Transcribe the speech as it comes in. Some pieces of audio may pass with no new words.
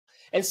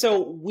And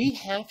so we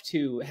have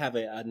to have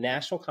a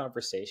national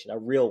conversation, a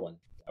real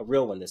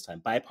one this time,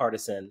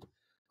 bipartisan,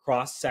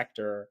 cross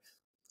sector,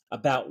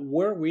 about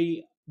what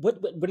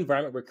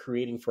environment we're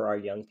creating for our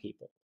young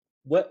people,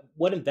 what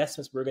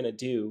investments we're going to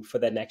do for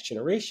the next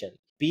generation.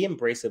 Be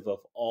embracive of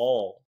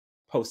all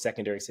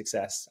post-secondary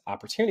success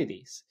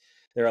opportunities.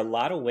 There are a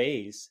lot of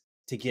ways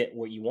to get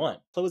what you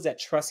want. Close that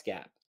trust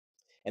gap,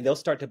 and they'll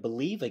start to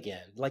believe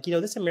again. Like,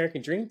 this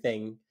American dream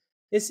thing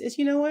is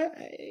what?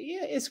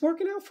 Yeah, it's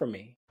working out for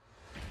me.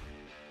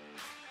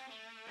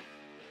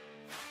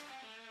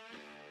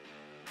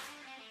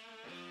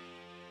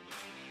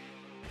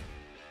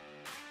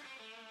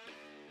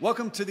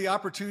 Welcome to the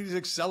Opportunities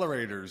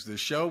Accelerators, the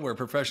show where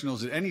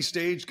professionals at any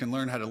stage can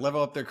learn how to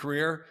level up their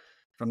career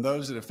from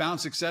those that have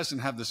found success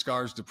and have the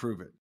scars to prove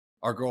it.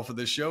 Our goal for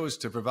this show is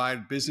to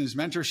provide business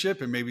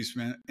mentorship and maybe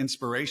some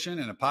inspiration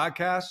in a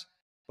podcast,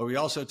 but we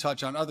also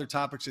touch on other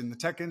topics in the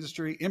tech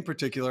industry, in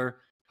particular,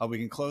 how we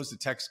can close the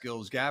tech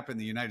skills gap in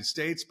the United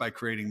States by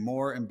creating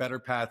more and better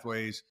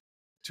pathways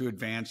to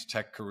advance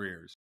tech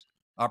careers.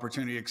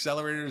 Opportunity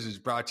Accelerators is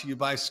brought to you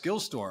by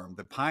SkillStorm,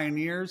 the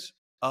pioneers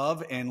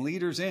of and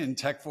leaders in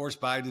Tech Force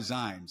by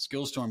Design.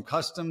 SkillStorm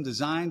custom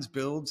designs,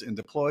 builds, and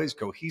deploys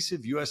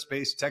cohesive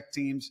US-based tech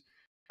teams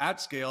at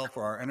scale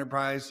for our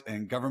enterprise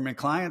and government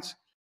clients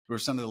who are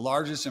some of the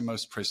largest and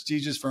most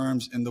prestigious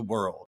firms in the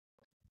world.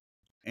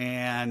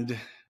 And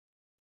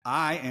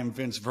I am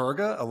Vince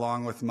Verga,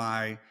 along with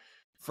my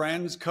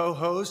friends,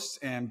 co-hosts,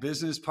 and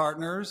business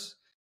partners,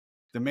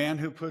 the man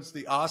who puts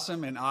the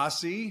awesome in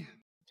Aussie,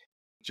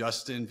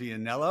 Justin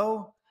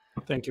Vianello.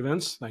 Thank you,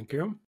 Vince. Thank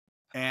you.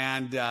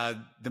 And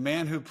the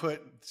man who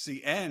puts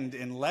the end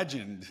in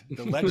legend,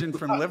 the legend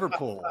from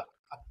Liverpool,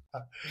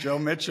 Joe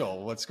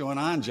Mitchell. What's going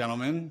on,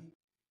 gentlemen?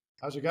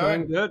 How's it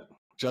going? Good.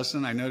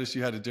 Justin, I noticed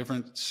you had a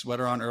different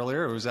sweater on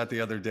earlier, or was that the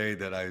other day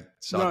that I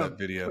saw that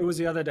video? It was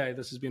the other day.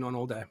 This has been on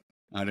all day.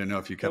 I didn't know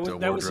if you kept a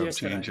wardrobe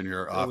change in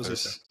your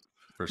office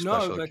for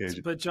special occasions.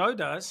 But Joe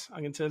does.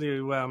 I can tell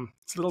you,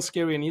 it's a little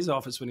scary in his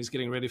office when he's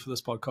getting ready for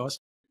this podcast.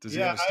 Does he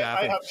have a staff?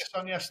 I had this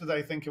on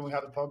yesterday thinking we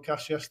had a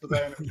podcast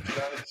yesterday, and it was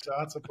ready, so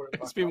I had to put it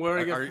back. It's been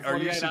worrying it for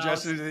 48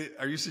 hours.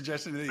 Are you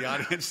suggesting to the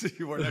audience that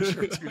you wore that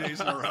shirt 2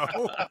 days in a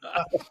row?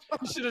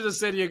 You should have just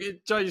said,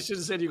 Joe, you should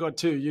have said you got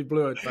two. You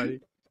blew it, buddy.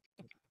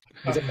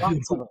 It's a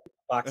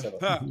box of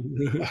them.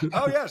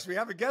 Oh, yes, we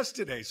have a guest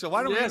today. So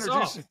why don't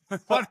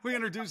we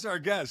introduce our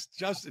guest?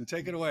 Justin,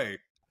 take it away.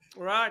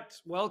 All right.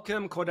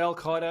 Welcome, Cordell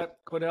Carter.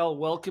 Cordell,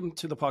 welcome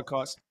to the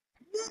podcast.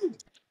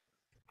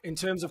 In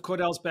terms of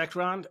Cordell's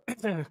background,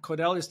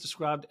 Cordell is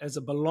described as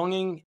a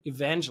belonging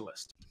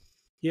evangelist.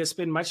 He has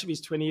spent much of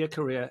his 20-year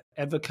career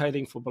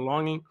advocating for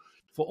belonging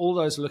for all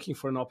those looking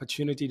for an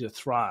opportunity to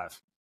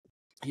thrive.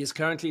 He is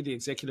currently the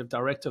executive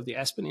director of the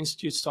Aspen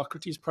Institute's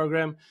Socrates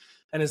program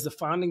and is the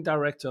founding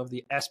director of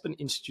the Aspen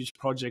Institute's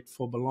Project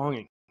for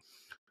Belonging.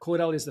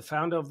 Cordell is the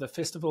founder of the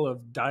Festival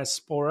of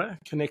Diaspora,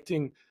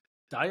 connecting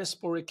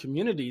diasporic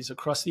communities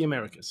across the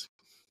Americas.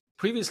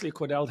 Previously,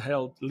 Cordell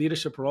held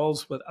leadership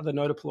roles with other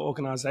notable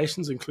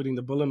organizations, including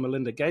the Bill and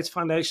Melinda Gates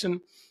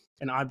Foundation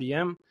and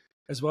IBM,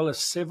 as well as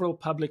several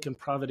public and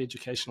private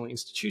educational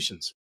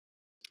institutions.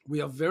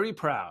 We are very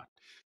proud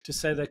to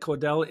say that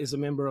Cordell is a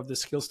member of the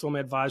SkillStorm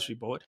Advisory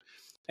Board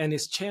and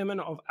is chairman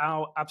of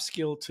our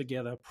Upskill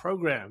Together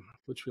program,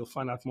 which we'll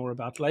find out more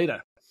about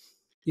later.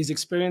 His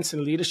experience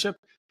in leadership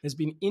has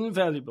been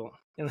invaluable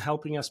in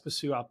helping us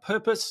pursue our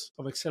purpose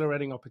of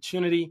accelerating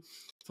opportunity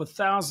for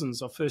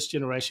thousands of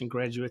first-generation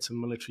graduates and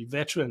military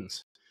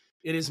veterans.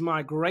 It is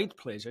my great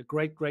pleasure,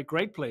 great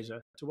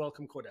pleasure to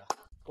welcome Cordell.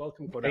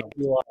 Welcome, Cordell. Thank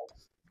you all.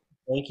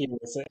 Thank you.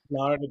 It's an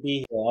honor to be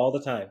here all the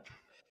time.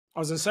 I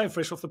was going to say,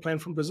 fresh off the plane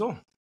from Brazil.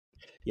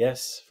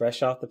 Yes,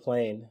 fresh off the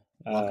plane.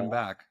 Welcome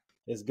back.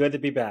 It's good to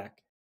be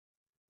back.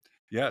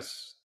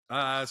 Yes.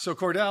 So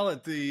Cordell,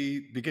 at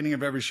the beginning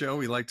of every show,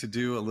 we like to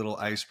do a little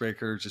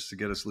icebreaker just to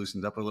get us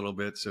loosened up a little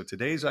bit. So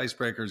today's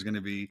icebreaker is going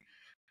to be,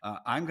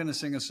 I'm going to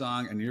sing a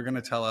song and you're going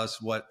to tell us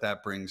what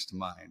that brings to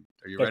mind.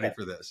 Are you ready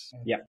for this?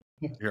 Yeah.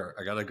 Here,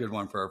 I got a good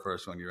one for our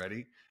first one. You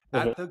ready?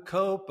 At the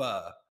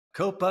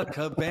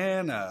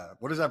Copacabana.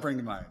 What does that bring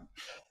to mind?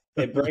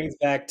 It brings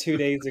back 2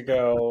 days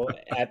ago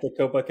at the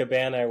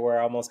Copacabana where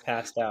I almost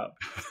passed out.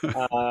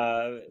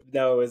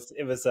 No,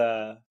 it was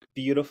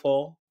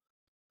beautiful.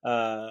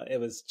 It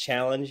was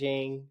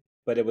challenging,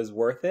 but it was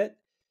worth it.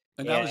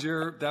 And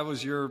that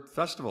was your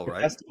festival,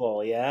 right?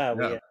 Festival, yeah.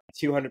 We had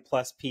 200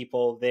 plus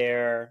people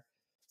there.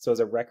 So it was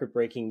a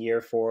record-breaking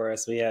year for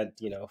us. We had,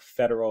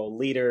 federal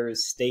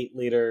leaders, state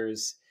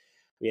leaders.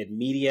 We had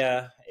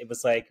media. It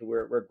was like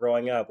we're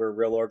growing up. We're a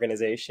real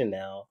organization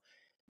now.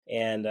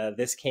 And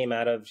this came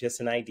out of just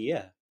an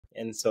idea.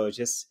 And so it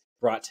just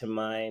brought to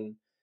mind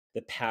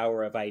the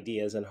power of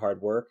ideas and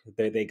hard work.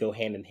 They go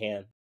hand in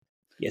hand.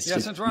 Yes. Yeah,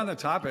 since we're on the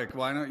topic,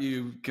 why don't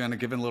you kind of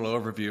give a little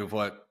overview of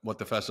what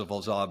the festival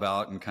is all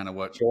about and kind of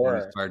what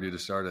inspired you to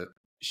start it?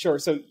 Sure.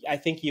 So I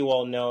think you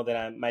all know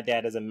that my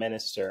dad is a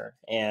minister.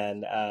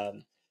 And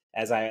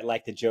as I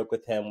like to joke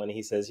with him when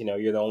he says,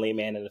 you're the only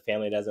man in the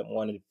family that doesn't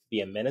want to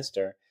be a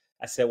minister,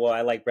 I said, well,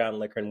 I like brown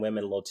liquor and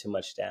women a little too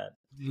much, Dad.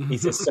 He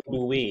says, so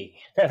do we.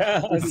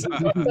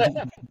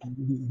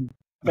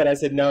 But I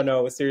said,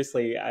 no,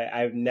 seriously,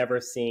 I've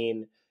never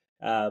seen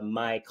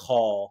my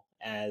call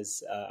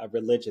as a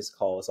religious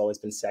call. It's always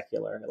been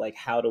secular. Like,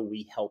 how do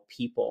we help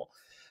people?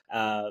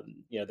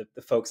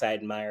 The folks I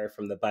admire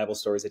from the Bible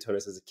stories they told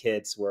us as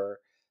kids were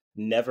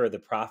never the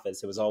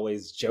prophets. It was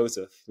always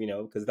Joseph,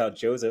 because without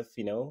Joseph,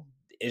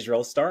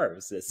 Israel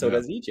starves. So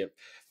does Egypt.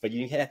 But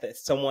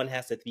someone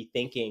has to be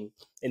thinking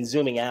and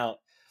zooming out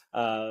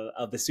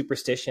of the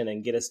superstition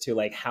and get us to,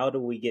 like, how do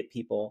we get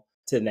people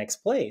to the next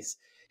place?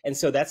 And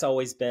so that's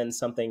always been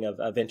something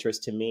of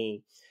interest to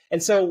me.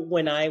 And so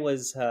when I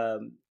was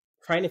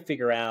trying to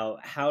figure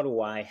out how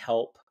do I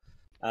help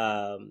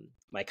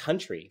my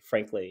country,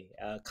 frankly,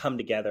 come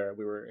together,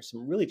 we were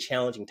some really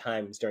challenging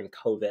times during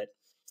COVID.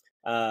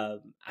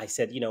 I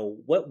said,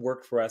 what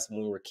worked for us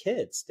when we were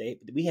kids?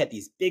 We had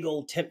these big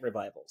old tent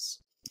revivals,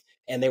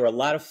 and they were a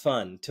lot of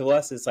fun. To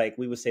us, it's like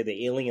we would say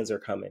the aliens are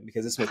coming,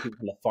 because this is when people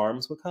from the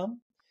farms would come.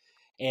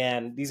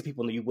 And these are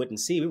people you wouldn't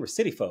see. We were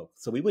city folk,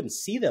 so we wouldn't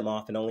see them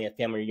often, only at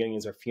family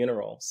reunions or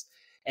funerals.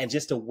 And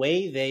just the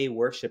way they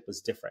worship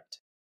was different,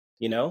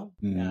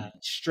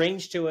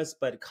 strange to us,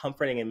 but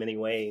comforting in many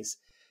ways.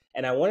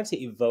 And I wanted to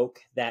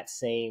evoke that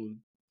same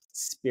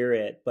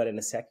spirit, but in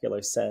a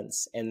secular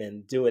sense, and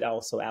then do it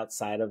also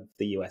outside of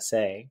the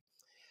USA,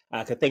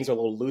 because things are a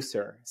little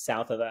looser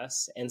south of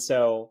us. And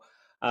so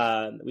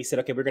we said,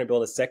 okay, we're going to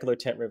build a secular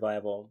tent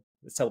revival,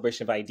 the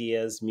celebration of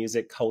ideas,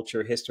 music,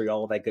 culture, history,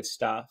 all of that good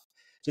stuff.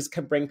 Just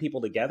bring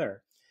people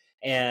together.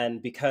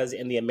 And because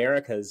in the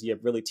Americas, you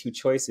have really two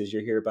choices.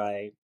 You're here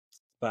by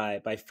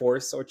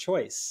force or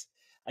choice.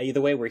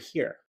 Either way, we're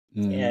here.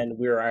 And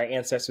we're our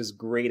ancestors'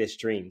 greatest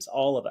dreams,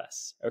 all of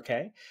us.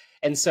 Okay.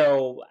 And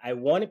so I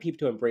wanted people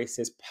to embrace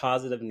this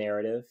positive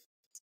narrative,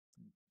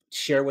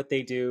 share what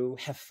they do,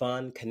 have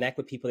fun, connect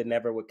with people they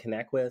never would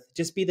connect with,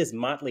 just be this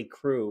motley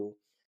crew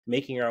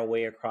making our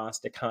way across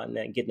the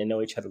continent, getting to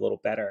know each other a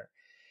little better.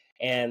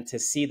 And to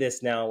see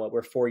this now,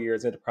 we're 4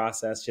 years into the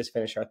process, just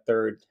finished our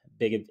third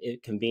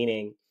big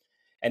convening,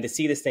 and to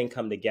see this thing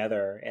come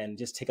together and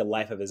just take a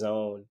life of its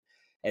own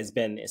has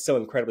been so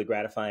incredibly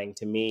gratifying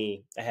to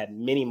me. I had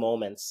many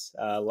moments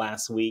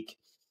last week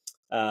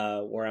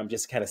where I'm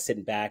just kind of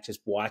sitting back, just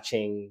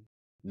watching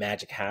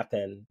magic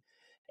happen.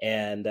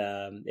 And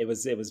it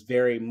was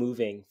very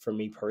moving for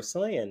me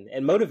personally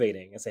and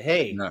motivating. I say,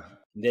 hey,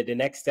 the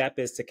next step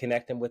is to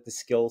connect them with the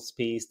skills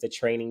piece, the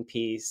training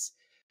piece,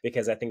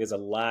 because I think there's a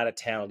lot of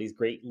talent. These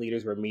great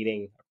leaders we're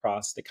meeting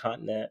across the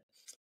continent.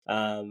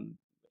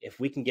 If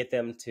we can get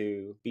them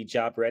to be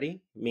job ready,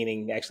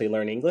 meaning actually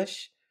learn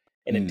English,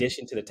 in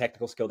addition to the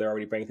technical skill they're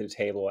already bringing to the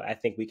table, I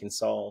think we can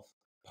solve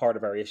part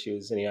of our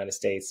issues in the United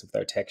States with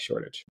our tech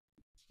shortage.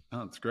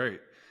 Oh, that's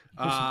great.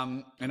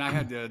 And I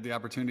had the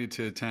opportunity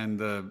to attend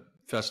the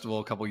festival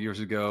a couple of years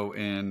ago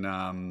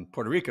in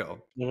Puerto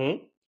Rico.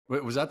 Mm-hmm.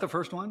 Was that the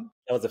first one?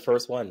 That was the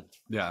first one.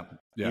 Yeah.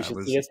 You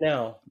should see us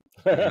now.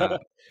 Yeah.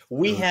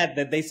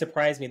 They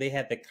surprised me. They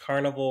had the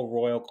Carnival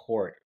Royal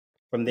Court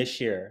from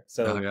this year.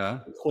 So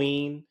the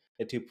Queen,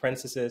 the two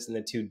princesses, and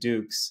the two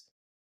dukes,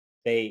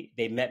 they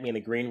met me in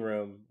the green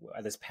room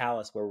at this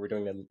palace where we were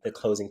doing the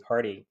closing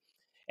party.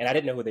 And I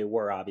didn't know who they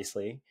were,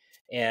 obviously.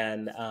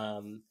 And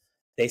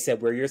they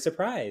said, we're your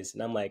surprise.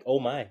 And I'm like, oh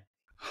my.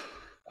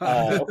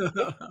 And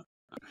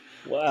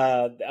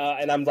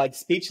I'm like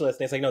speechless.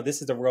 And it's like, no,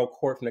 this is the royal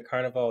court from the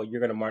carnival. You're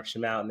going to march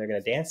them out and they're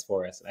going to dance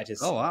for us. And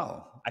oh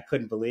wow, I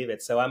couldn't believe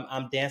it. So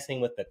I'm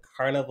dancing with the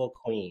Carnival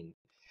Queen.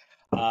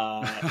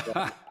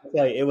 I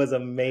tell you, it was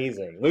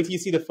amazing. Wait till you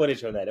see the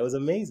footage from that. It was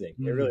amazing.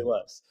 It really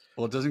was.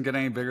 Well, it doesn't get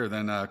any bigger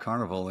than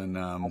Carnival in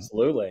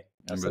Absolutely.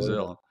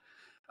 Brazil.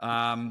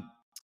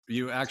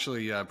 You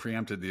actually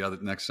preempted the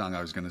next song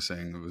I was going to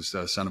sing. It was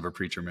 "Son of a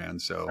Preacher Man."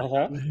 So,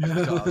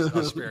 so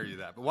I'll spare you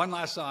that. But one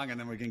last song, and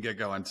then we can get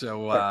going.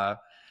 So,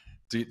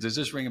 does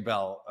this ring a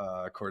bell,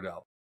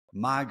 Cordell?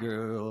 My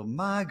girl,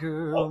 my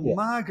girl,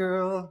 my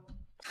girl.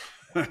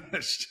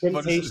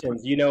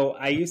 Temptations.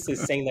 I used to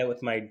sing that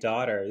with my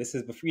daughter. This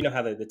is before,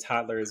 how the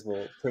toddlers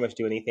will pretty much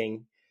do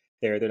anything.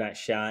 They're not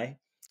shy.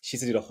 She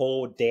used to do the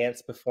whole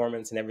dance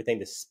performance and everything,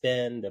 the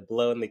spin, the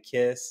blow, and the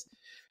kiss.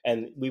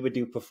 And we would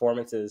do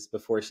performances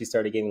before she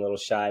started getting a little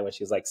shy when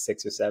she was like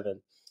 6 or 7.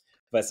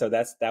 But so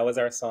that was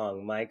our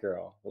song, "My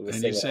Girl." We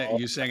and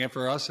you sang it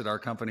for us at our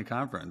company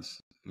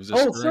conference. It was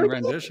a spring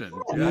rendition.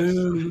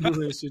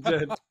 Yes, you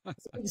did.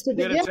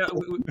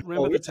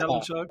 Remember the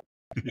talent show?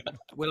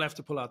 We'll have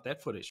to pull out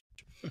that footage.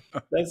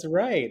 That's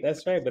right.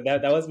 But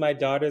that was my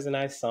daughter's and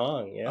I's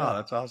song. Yeah. Oh,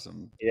 that's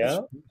awesome. Yeah.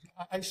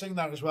 I sing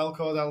that as well,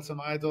 Cordell, to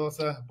my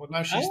daughter, but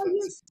now she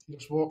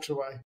just walks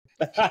away.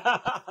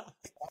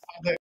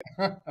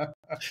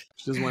 She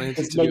doesn't want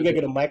to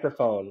get a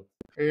microphone.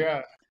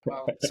 Yeah.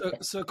 Wow.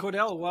 So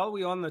Cordell, while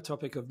we're on the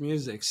topic of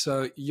music,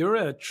 so you're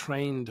a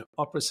trained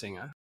opera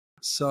singer.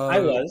 So I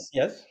was,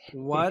 yes.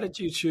 Why did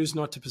you choose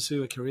not to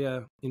pursue a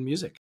career in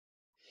music?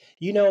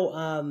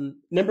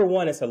 Number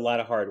one, it's a lot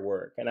of hard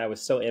work, and I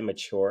was so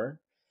immature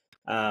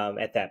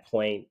at that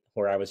point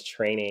where I was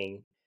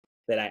training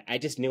that I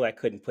just knew I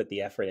couldn't put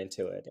the effort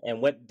into it.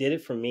 And what did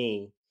it for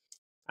me,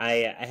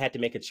 I had to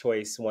make a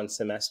choice one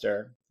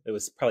semester. It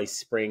was probably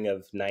spring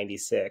of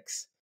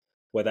 '96,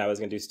 whether I was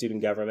going to do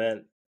student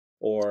government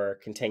or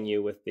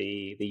continue with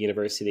the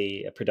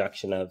university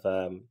production of,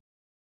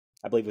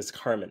 I believe it was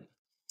Carmen.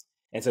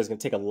 And so it was going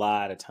to take a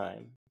lot of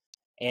time.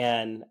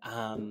 And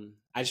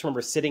I just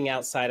remember sitting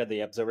outside of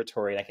the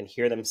observatory and I can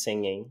hear them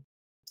singing.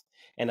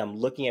 And I'm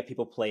looking at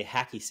people play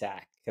hacky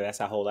sack, because that's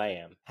how old I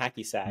am,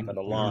 hacky sack on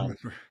the lawn.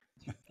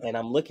 And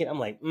I'm looking, I'm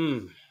like,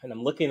 and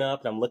I'm looking up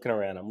and I'm looking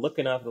around. I'm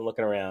looking up and I'm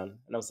looking around.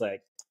 And I was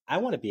like, I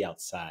want to be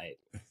outside.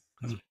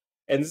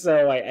 And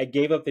so I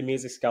gave up the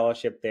music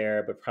scholarship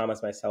there, but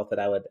promised myself that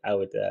I would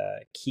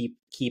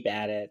keep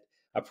at it.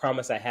 A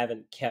promise I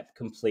haven't kept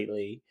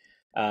completely.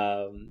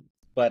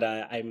 But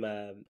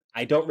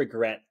I don't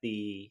regret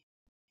the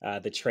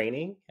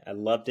training. I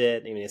loved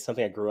it. I mean, it's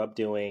something I grew up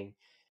doing.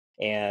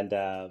 And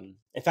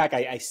in fact,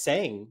 I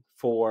sang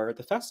for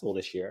the festival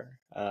this year,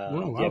 the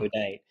other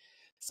night.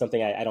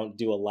 Something I don't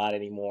do a lot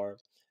anymore.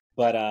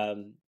 But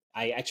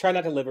I try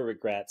not to live with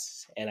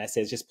regrets. And I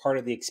say it's just part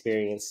of the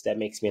experience that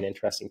makes me an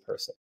interesting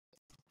person.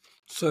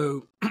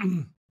 So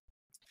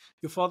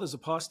your father's a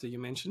pastor, you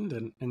mentioned,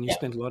 and you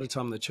spent a lot of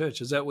time in the church.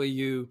 Is that where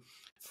you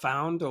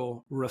found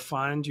or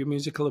refined your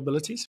musical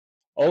abilities?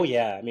 Oh,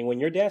 yeah. I mean, when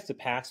your dad's a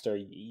pastor,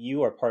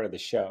 you are part of the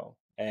show.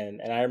 And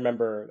I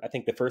remember, I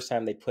think the first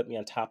time they put me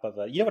on top of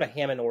you know what a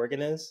Hammond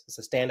organ is? It's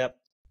a stand-up.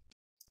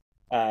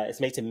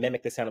 It's made to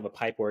mimic the sound of a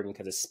pipe organ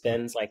because it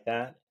spins like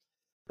that.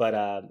 But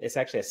it's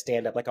actually a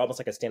stand-up, almost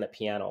like a stand-up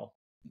piano.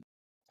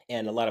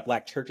 And a lot of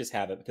Black churches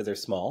have it because they're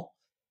small.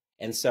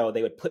 And so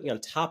they would put me on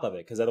top of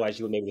it because otherwise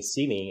you wouldn't be able to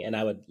see me. And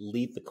I would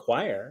lead the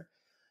choir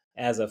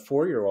as a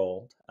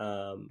 4-year-old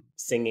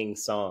singing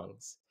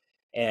songs.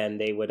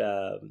 And they would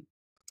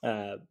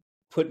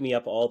put me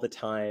up all the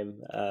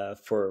time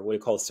for what we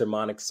call a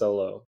sermonic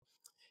solo.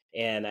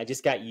 And I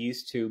just got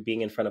used to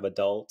being in front of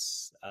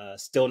adults,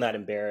 still not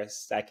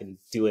embarrassed. I can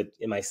do it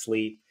in my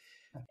sleep.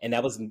 And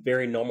that was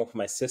very normal for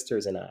my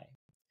sisters and I.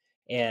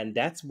 And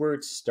that's where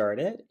it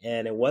started.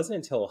 And it wasn't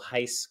until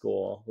high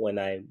school when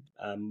I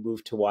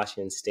moved to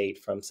Washington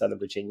State from Southern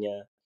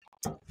Virginia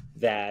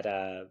that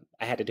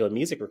I had to do a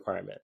music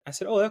requirement. I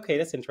said, oh, okay,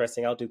 that's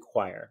interesting. I'll do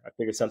choir. I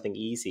figured something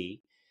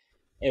easy.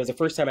 And it was the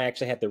first time I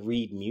actually had to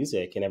read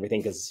music and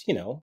everything because,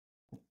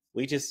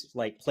 we just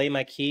play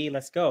my key,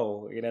 let's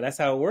go. That's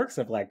how it works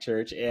in a Black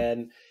church.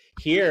 And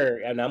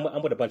here, and I'm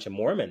with a bunch of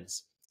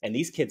Mormons, and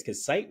these kids could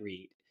sight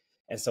read.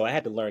 And so I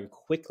had to learn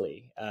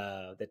quickly.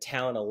 The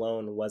talent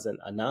alone wasn't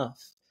enough.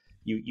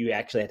 You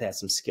actually had to have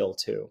some skill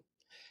too.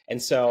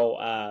 And so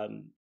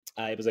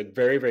it was a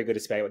very, very good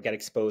experience. I got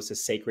exposed to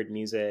sacred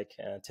music.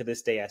 To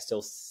this day, I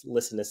still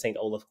listen to St.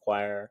 Olaf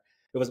Choir.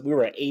 We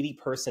were an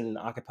 80-person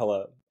a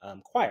cappella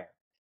choir,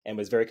 and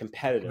was very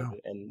competitive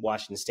in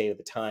Washington State at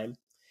the time.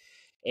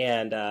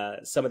 And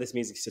some of this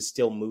music just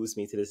still moves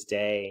me to this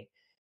day.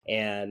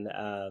 And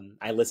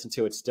I listen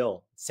to it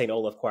still. St.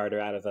 Olaf Choir,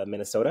 they're out of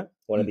Minnesota,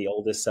 one of the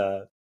oldest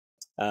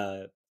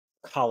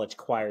college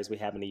choirs we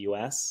have in the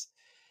U.S.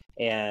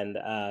 And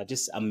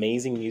just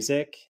amazing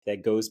music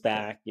that goes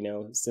back,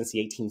 since the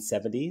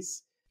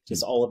 1870s.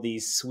 Just all of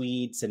these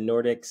Swedes and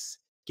Nordics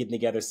getting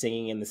together,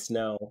 singing in the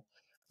snow.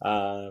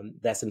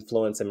 That's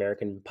influenced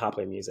American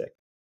popular music.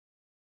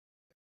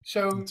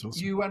 So awesome.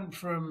 You went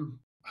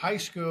from high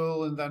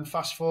school and then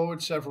fast forward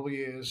several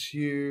years,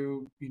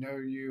 you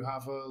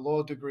have a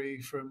law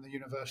degree from the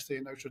University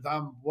of Notre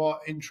Dame. What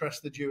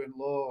interested you in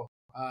law,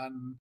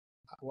 and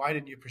why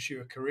didn't you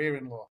pursue a career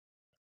in law?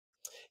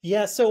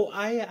 Yeah, so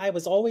I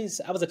was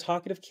a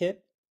talkative kid,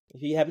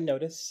 if you haven't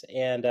noticed,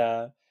 and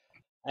they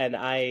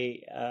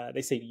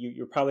say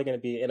you're probably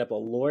going to end up a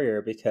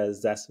lawyer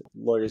because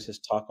lawyers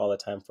just talk all the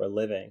time for a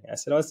living. I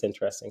said, oh, it's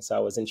interesting. So I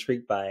was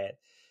intrigued by it.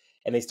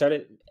 And they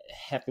started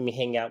having me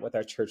hang out with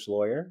our church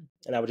lawyer.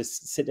 And I would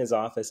just sit in his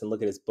office and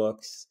look at his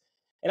books.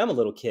 And I'm a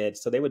little kid,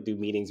 so they would do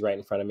meetings right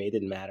in front of me. It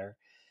didn't matter.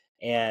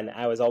 And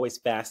I was always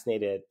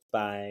fascinated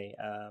by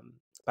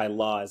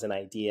law as an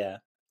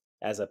idea,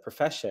 as a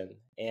profession.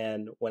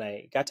 And when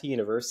I got to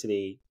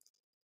university,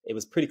 it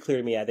was pretty clear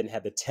to me I didn't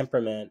have the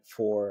temperament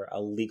for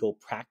a legal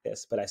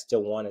practice, but I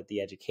still wanted the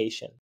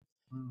education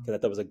because I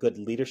thought it was a good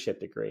leadership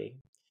degree.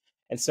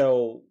 And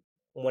so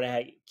when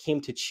I came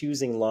to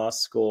choosing law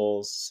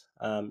schools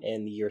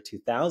in the year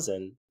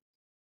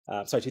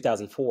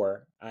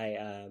 2004,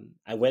 I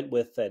went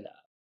with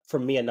for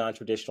me, a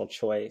non-traditional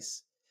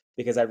choice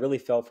because I really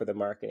fell for the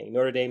marketing.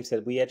 Notre Dame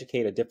said, we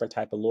educate a different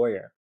type of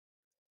lawyer.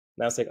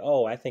 And I was like,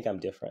 oh, I think I'm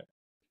different.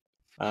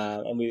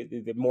 And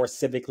they're more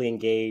civically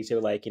engaged. They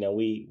were like,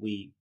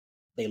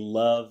 they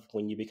love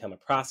when you become a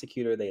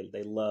prosecutor.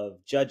 They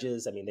love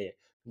judges. I mean, they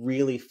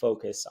really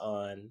focus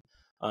on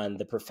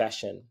the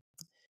profession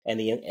and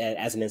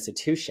as an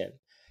institution.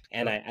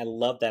 And I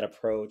love that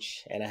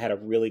approach. And I had a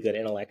really good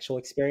intellectual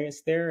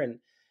experience there. And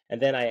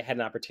then I had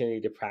an opportunity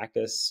to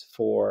practice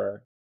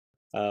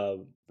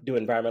do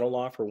environmental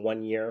law for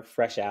 1 year,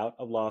 fresh out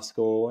of law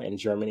school in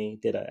Germany,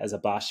 as a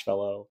Bosch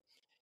fellow.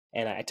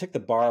 And I took the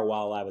bar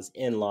while I was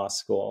in law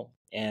school.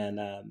 and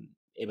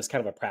it was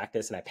kind of a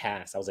practice, and I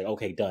passed. I was like,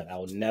 okay, done. I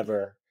will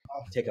never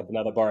take up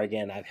another bar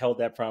again. I've held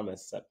that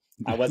promise.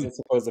 I wasn't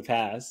supposed to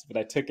pass, but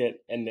I took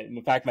it. And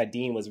in fact, my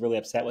dean was really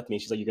upset with me.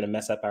 She's like, you're going to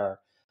mess up our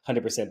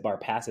 100% bar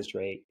passage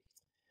rate.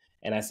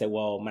 And I said,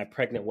 well, my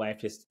pregnant wife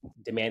just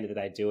demanded that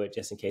I do it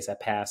just in case I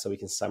pass so we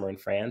can summer in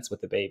France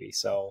with the baby.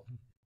 So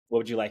what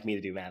would you like me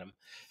to do, madam?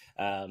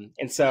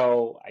 And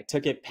so I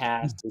took it,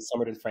 passed, we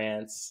summered in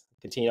France,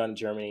 continued on to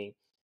Germany,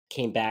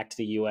 came back to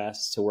the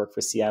US to work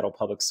for Seattle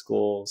Public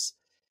Schools,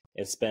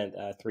 and spent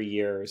 3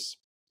 years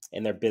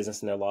in their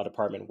business and their law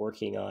department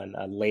working on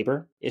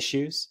labor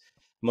issues,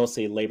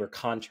 mostly labor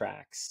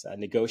contracts,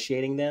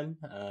 negotiating them.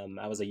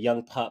 I was a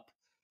young pup,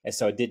 and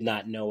so I did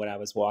not know what I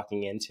was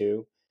walking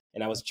into.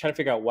 And I was trying to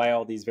figure out why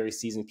all these very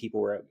seasoned people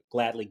were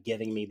gladly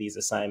giving me these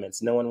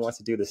assignments. No one wants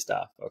to do this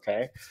stuff,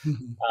 okay?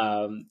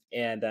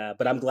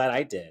 But I'm glad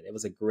I did. It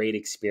was a great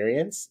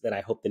experience that I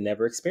hope to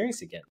never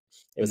experience again.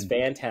 It was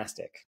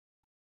fantastic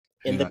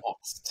in the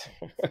past.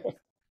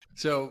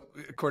 So,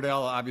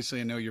 Cordell,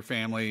 obviously, I know your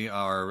family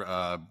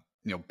are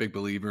big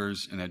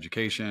believers in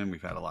education.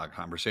 We've had a lot of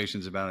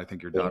conversations about it. I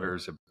think your daughter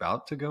is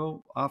about to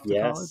go off to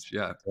college.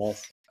 Yeah.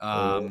 Yes.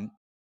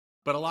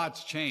 But a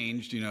lot's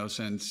changed,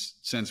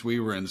 since we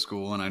were in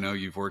school, and I know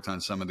you've worked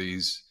on some of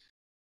these,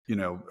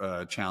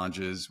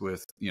 challenges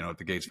with,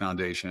 the Gates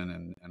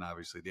Foundation and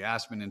obviously the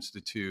Aspen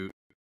Institute.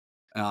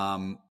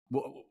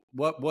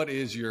 What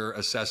is your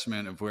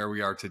assessment of where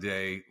we are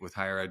today with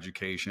higher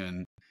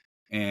education?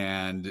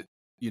 And,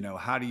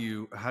 how do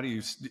you, I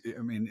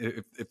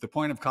mean, if the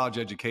point of college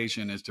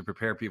education is to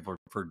prepare people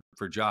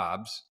for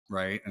jobs,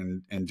 right.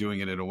 And doing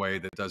it in a way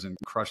that doesn't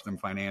crush them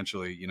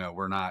financially,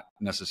 we're not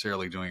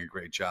necessarily doing a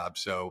great job.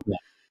 So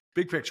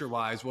big picture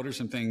wise, what are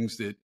some things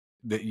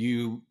that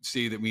you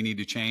see that we need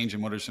to change?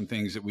 And what are some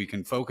things that we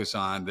can focus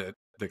on that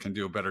can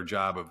do a better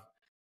job of,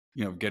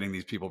 getting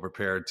these people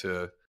prepared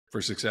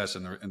for success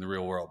in the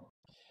real world?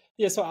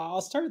 Yeah, so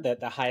I'll start at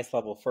the highest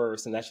level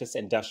first, and that's just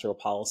industrial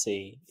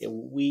policy.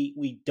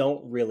 We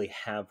don't really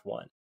have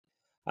one.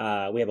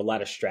 We have a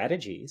lot of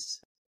strategies,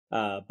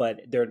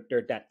 but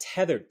they're not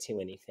tethered to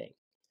anything.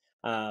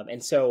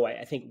 And so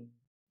I think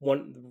one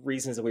of the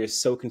reasons that we are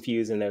so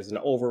confused and there's an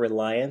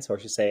over-reliance, or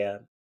I should say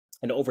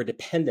an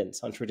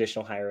over-dependence on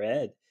traditional higher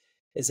ed,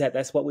 is that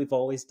that's what we've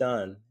always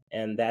done,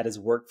 and that is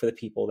work for the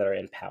people that are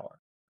in power.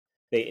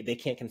 They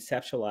can't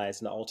conceptualize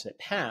an alternate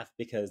path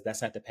because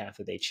that's not the path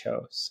that they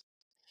chose.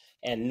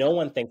 And no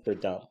one thinks they're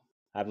dumb.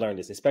 I've learned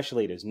this,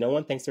 especially leaders. No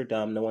one thinks they're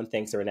dumb. No one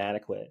thinks they're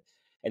inadequate.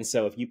 And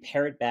so if you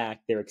parrot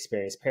back their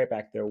experience, parrot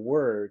back their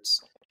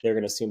words, they're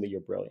going to assume that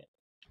you're brilliant.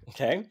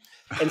 Okay.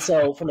 And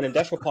so from an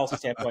industrial policy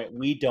standpoint,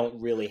 we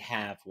don't really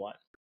have one.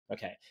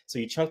 Okay. So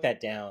you chunk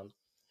that down.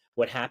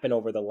 What happened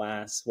over the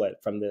last,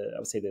 from I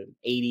would say the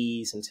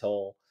 80s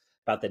until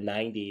about the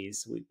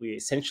 90s, we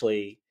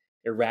essentially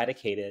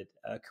eradicated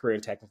career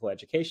and technical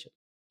education.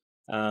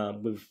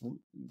 We've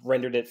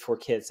rendered it for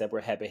kids that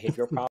had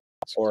behavioral problems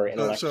or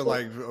intellectual. So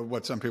like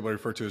what some people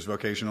refer to as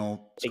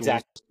vocational schools?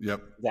 Exactly.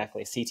 Yep.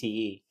 Exactly.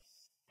 CTE.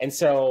 And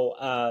so,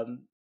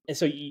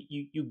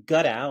 you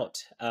gut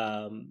out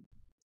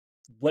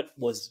what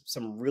was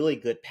some really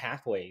good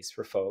pathways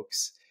for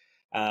folks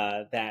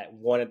that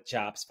wanted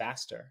jobs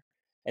faster.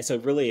 And so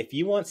really, if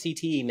you want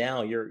CTE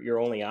now, your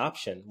only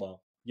option,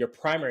 well, your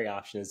primary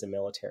option is the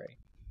military.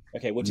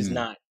 Okay. Which is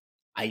not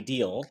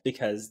ideal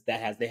because they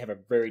have a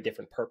very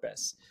different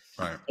purpose.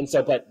 Right. And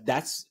so, but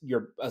that's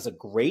as a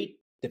great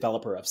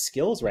developer of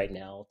skills right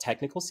now,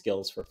 technical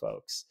skills for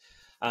folks.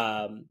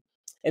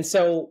 And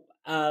so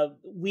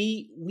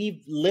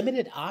we've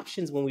limited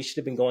options when we should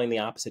have been going the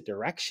opposite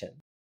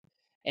direction.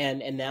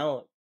 And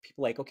now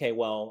people are like, okay,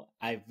 well,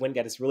 I went and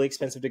got this really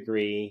expensive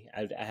degree.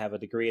 I have a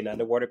degree in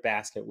underwater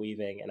basket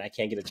weaving and I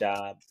can't get a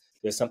job.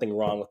 There's something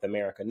wrong with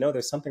America. No,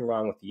 there's something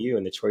wrong with you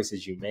and the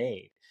choices you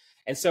made.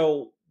 And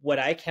so what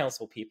I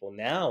counsel people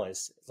now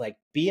is like,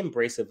 be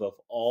embracive of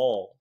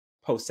all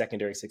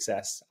post-secondary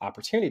success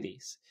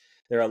opportunities.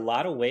 There are a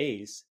lot of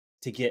ways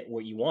to get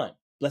what you want.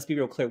 Let's be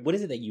real clear. What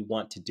is it that you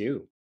want to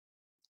do?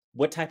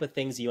 What type of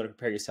things do you want to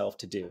prepare yourself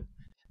to do?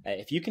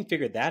 If you can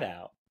figure that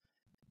out,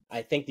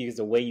 I think there's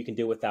a way you can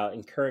do it without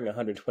incurring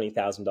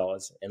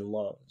 $120,000 in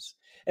loans.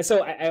 And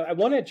so I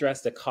want to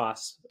address the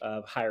cost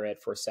of higher ed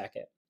for a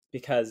second,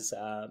 because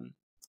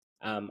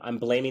I'm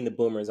blaming the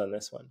boomers on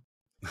this one.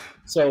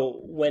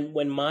 So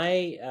when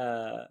my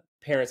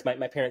parents, neither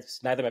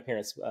of my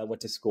parents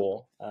went to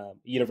school,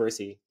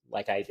 university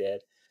like I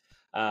did,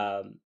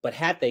 but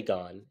had they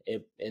gone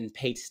and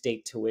paid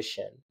state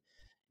tuition,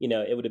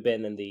 it would have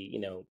been in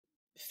the,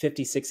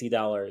 $50,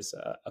 $60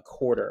 a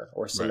quarter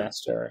or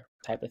semester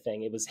type of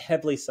thing. It was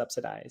heavily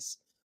subsidized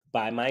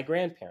by my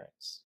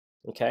grandparents.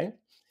 Okay.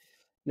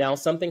 Now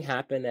something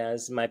happened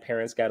as my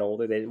parents got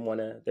older.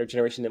 Their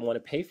generation didn't want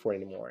to pay for it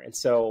anymore. And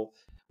so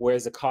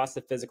whereas the cost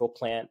of physical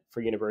plant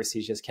for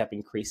universities just kept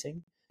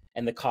increasing,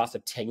 and the cost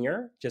of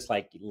tenure, just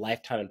like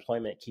lifetime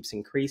employment, keeps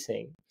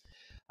increasing.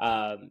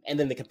 And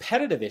then the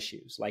competitive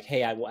issues, like,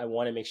 hey, I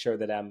want to make sure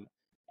that I'm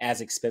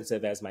as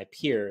expensive as my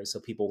peers so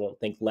people won't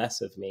think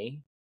less of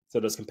me. So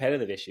those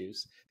competitive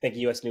issues, think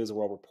US News and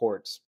World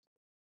Reports,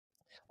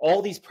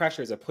 all these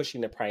pressures are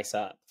pushing the price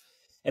up.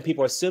 And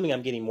people are assuming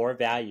I'm getting more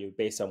value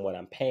based on what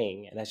I'm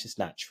paying. And that's just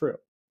not true,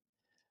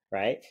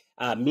 right?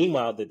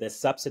 Meanwhile, the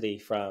subsidy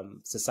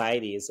from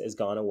society is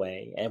gone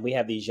away. And we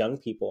have these young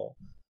people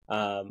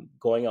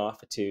going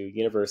off to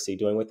university,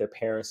 doing what their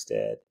parents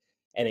did,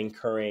 and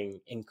incurring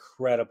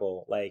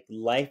incredible, like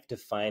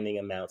life-defining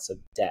amounts of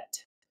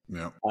debt.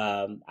 Yeah.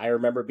 I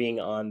remember being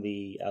on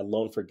the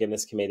loan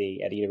forgiveness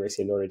committee at the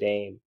University of Notre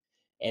Dame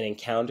and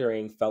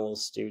encountering fellow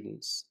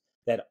students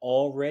that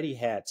already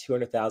had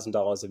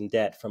 $200,000 in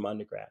debt from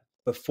undergrad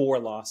before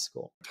law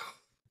school.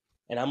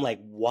 And I'm like,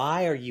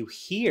 why are you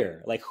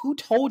here? Like, who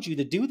told you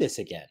to do this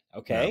again?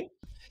 Okay.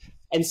 Yeah.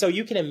 And so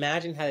you can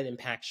imagine how it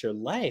impacts your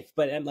life.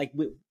 But I'm like,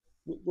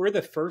 we're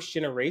the first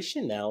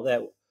generation now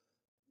that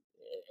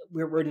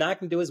we're not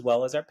going to do as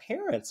well as our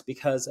parents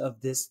because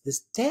of this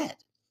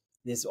debt.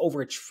 There's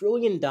over $1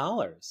 trillion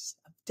of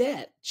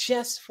debt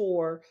just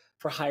for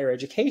higher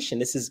education.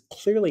 This is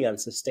clearly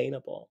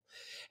unsustainable.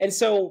 And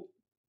so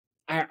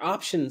our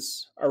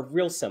options are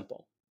real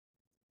simple.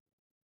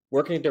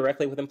 Working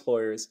directly with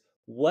employers,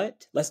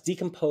 let's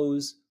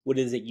decompose what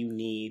is it you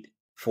need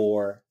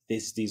for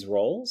these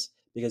roles,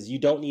 because you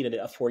don't need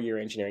a 4-year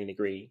engineering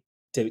degree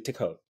to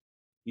code.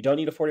 You don't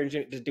need a 4-year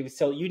engineering to do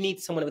so. You need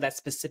someone with that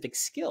specific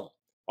skill.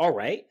 All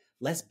right,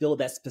 let's build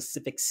that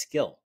specific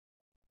skill.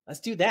 Let's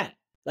do that.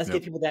 Let's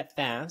get people that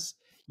fast.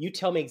 You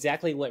tell me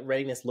exactly what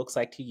readiness looks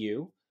like to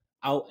you.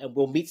 And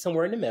we'll meet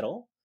somewhere in the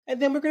middle, and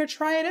then we're going to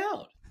try it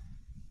out.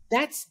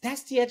 That's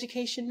the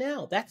education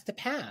now. That's the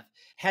path.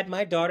 Had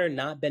my daughter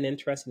not been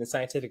interested in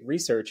scientific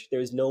research, there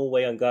is no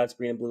way on God's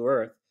green and blue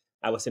earth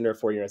I would send her a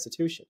 4-year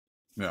institution.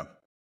 Yeah,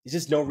 there's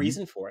just no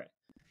reason for it.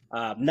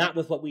 Not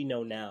with what we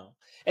know now.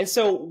 And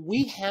so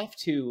we have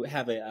to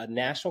have a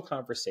national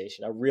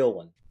conversation, a real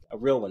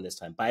one this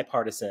time,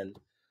 bipartisan,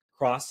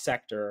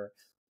 cross-sector,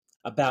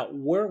 about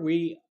what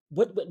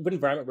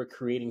environment we're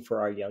creating for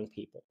our young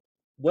people,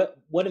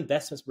 what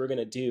investments we're going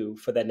to do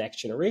for the next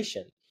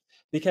generation.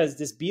 Because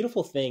this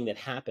beautiful thing that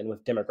happened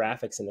with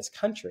demographics in this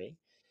country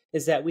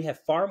is that we have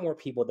far more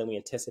people than we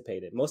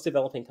anticipated. Most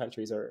developing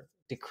countries are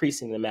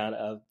decreasing the amount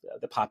of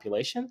the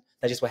population.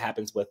 That's just what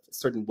happens with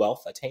certain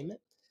wealth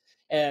attainment.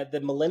 The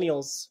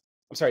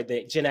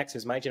Gen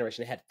Xers, my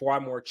generation, had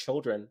far more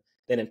children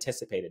than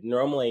anticipated.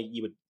 Normally,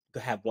 you would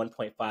have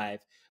 1.5.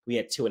 We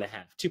had 2.5,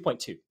 2.2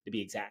 to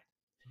be exact.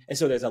 And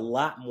so there's a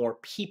lot more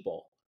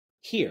people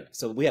here.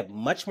 So we have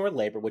much more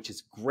labor, which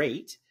is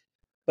great.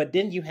 But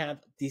then you have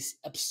this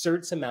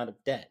absurd amount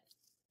of debt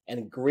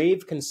and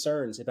grave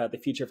concerns about the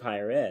future of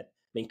higher ed.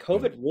 I mean,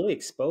 COVID really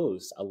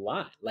exposed a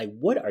lot. Like,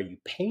 what are you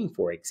paying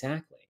for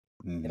exactly?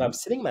 Mm-hmm. If I'm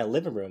sitting in my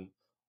living room,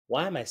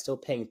 why am I still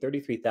paying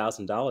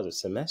 $33,000 a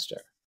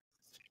semester?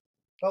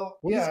 Well,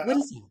 what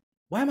is that?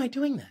 Why am I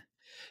doing that?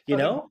 You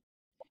know?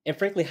 And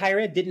frankly, higher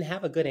ed didn't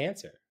have a good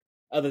answer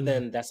other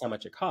than that's how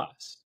much it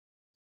costs.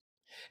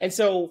 And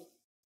so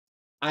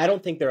I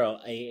don't think they're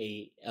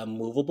a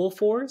movable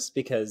force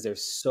because they're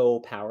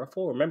so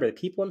powerful. Remember, the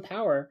people in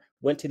power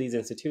went to these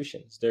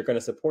institutions. They're going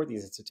to support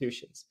these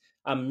institutions.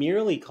 I'm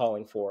merely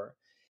calling for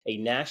a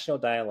national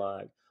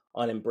dialogue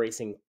on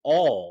embracing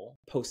all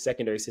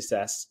post-secondary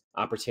success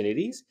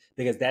opportunities,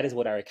 because that is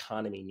what our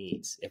economy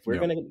needs. If we're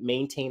going to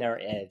maintain our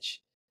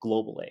edge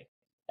globally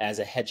as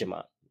a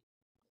hegemon,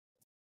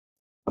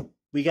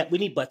 we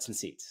need butts and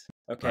seats.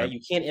 Okay, right. You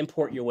can't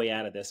import your way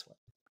out of this one.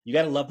 You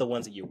got to love the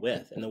ones that you're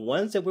with. And the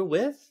ones that we're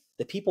with,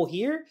 the people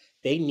here,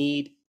 they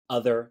need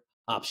other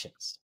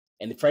options.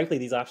 And frankly,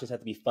 these options have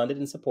to be funded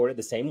and supported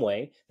the same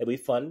way that we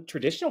fund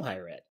traditional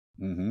higher ed.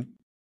 Mm-hmm.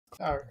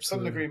 I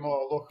couldn't agree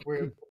more. Look,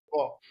 we're,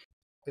 what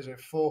is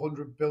it,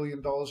 $400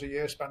 billion a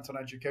year spent on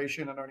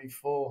education and only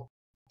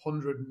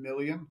 $400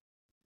 million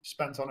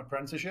spent on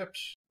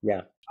apprenticeships.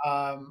 Yeah.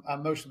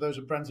 And most of those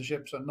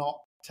apprenticeships are not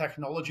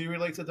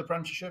technology-related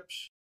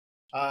apprenticeships.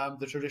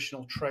 The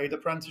traditional trade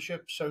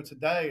apprenticeship. So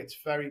today it's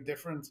very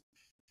different.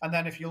 And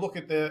then if you look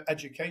at the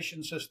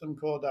education system,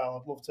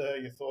 Cordell, I'd love to hear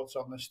your thoughts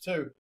on this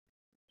too.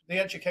 The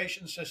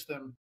education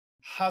system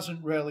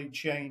hasn't really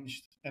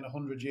changed in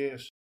 100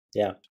 years.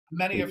 Yeah.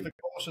 Many of the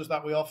courses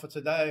that we offer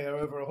today are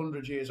over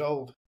 100 years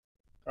old,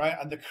 right?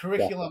 And the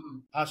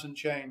curriculum hasn't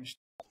changed,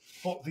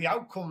 but the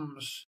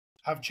outcomes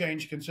have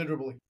changed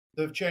considerably.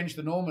 They've changed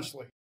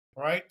enormously,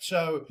 right?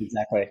 So,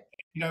 exactly.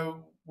 You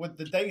know, with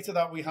the data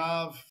that we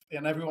have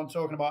and everyone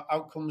talking about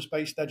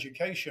outcomes-based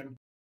education,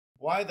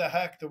 why the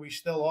heck do we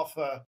still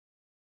offer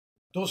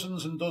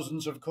dozens and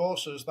dozens of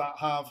courses that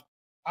have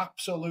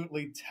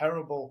absolutely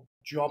terrible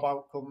job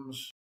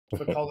outcomes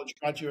for college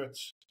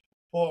graduates,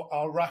 but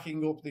are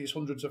racking up these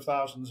hundreds of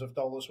thousands of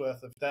dollars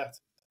worth of debt?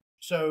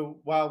 So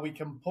while we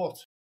can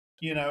put,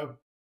 you know,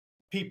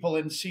 people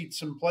in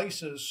seats and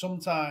places,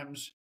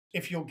 sometimes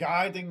if you're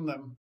guiding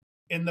them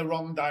in the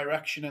wrong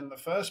direction in the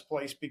first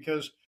place,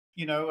 because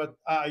you know, at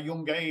a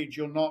young age,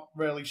 you're not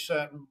really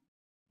certain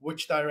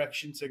which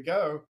direction to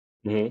go.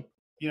 Mm-hmm.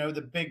 You know,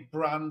 the big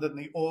brand and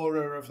the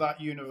aura of that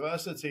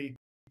university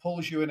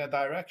pulls you in a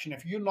direction.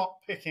 If you're not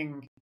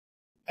picking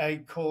a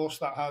course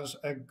that has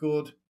a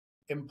good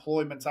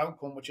employment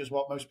outcome, which is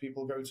what most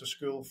people go to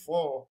school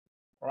for,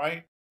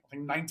 right? I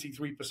think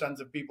 93%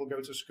 of people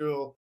go to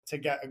school to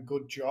get a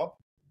good job.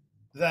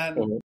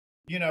 Then,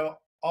 you know,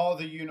 are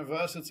the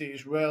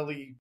universities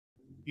really,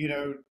 you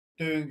know,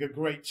 doing a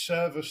great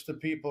service to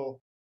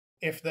people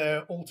if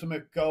their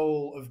ultimate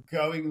goal of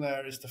going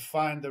there is to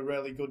find a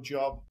really good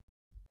job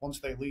once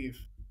they leave?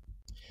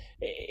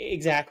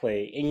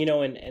 Exactly. And, you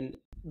know, and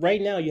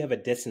right now you have a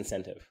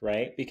disincentive,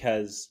 right?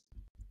 Because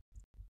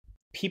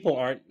people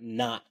aren't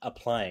not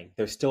applying.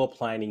 They're still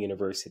applying to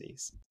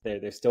universities.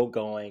 They're still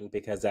going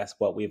because that's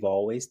what we've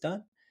always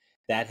done.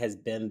 That has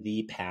been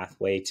the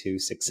pathway to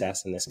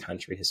success in this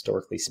country,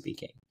 historically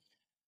speaking.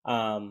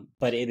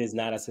 But it is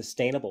not a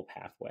sustainable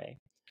pathway.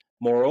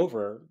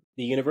 Moreover,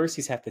 the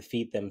universities have to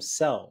feed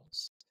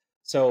themselves.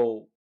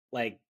 So,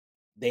 like,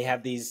 they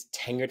have these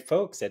tenured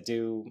folks that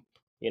do,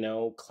 you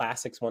know,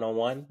 classics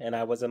 101, and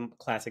I was a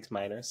classics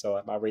minor, so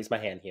I'll raise my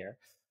hand here.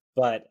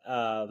 But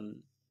uh,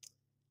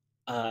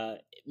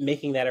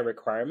 making that a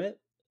requirement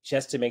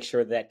just to make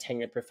sure that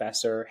tenured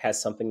professor has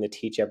something to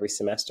teach every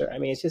semester. I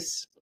mean, it's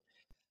just,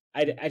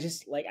 I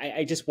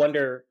just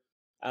wonder,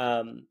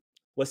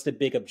 what's the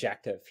big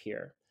objective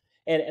here?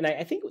 And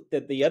I think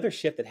that the other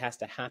shift that has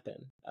to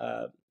happen,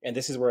 and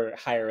this is where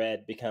higher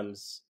ed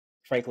becomes,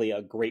 frankly,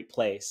 a great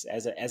place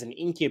as an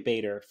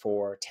incubator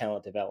for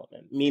talent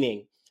development.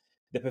 Meaning,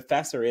 the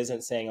professor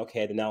isn't saying,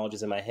 "Okay, the knowledge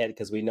is in my head,"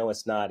 because we know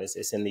it's not.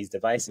 It's in these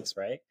devices,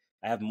 right?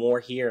 I have more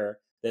here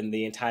than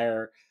the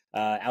entire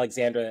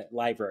Alexandra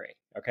library.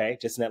 Okay,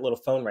 just in that little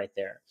phone right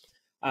there.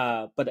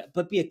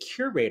 But be a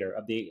curator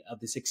of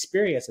this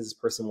experience that this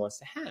person wants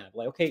to have.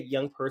 Like, okay,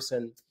 young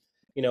person,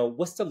 you know,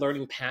 what's the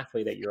learning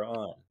pathway that you're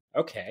on?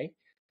 Okay,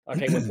 well,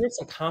 here's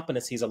some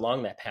competencies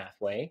along that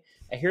pathway,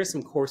 and here's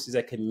some courses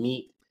that can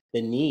meet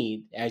the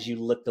need as you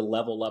look to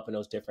level up in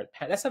those different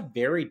paths. That's a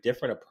very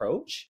different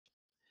approach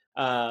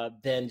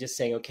than just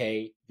saying,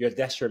 okay,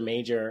 that's your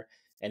major,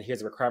 and here's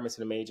the requirements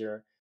of the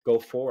major. Go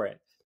for it.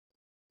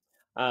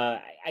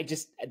 I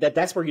just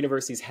that's where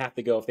universities have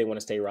to go if they want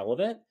to stay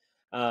relevant.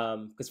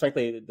 Because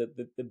frankly,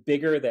 the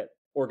bigger that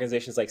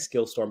organizations like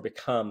SkillStorm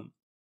become,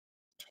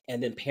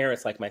 and then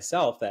parents like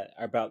myself that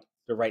are about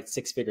to write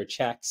six-figure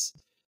checks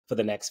for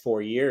the next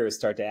 4 years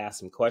start to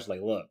ask some questions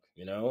like, look,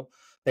 you know,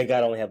 thank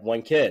God I only have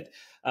one kid.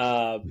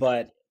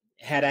 But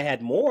had I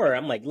had more,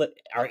 I'm like, look,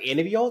 are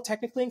any of y'all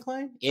technically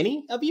inclined?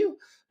 Any of you?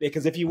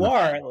 Because if you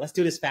are, let's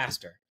do this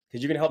faster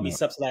because you're going to help me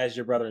subsidize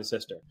your brother and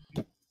sister.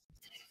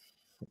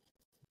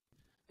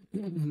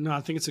 No,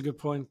 I think it's a good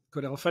point,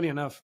 Cordell. Funny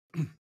enough,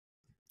 we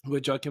were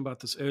joking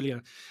about this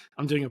earlier.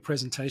 I'm doing a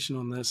presentation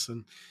on this,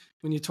 and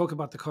when you talk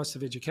about the cost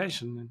of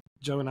education, and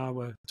Joe and I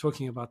were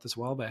talking about this a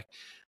while back,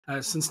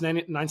 since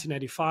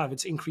 1985,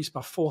 it's increased by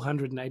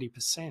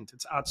 480%.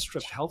 It's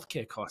outstripped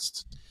healthcare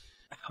costs,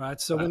 right?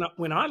 So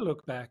when I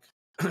look back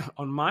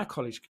on my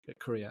college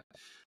career,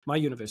 my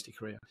university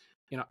career,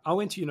 you know, I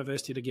went to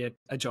university to get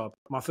a job,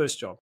 my first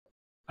job.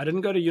 I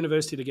didn't go to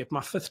university to get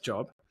my fifth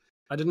job.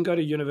 I didn't go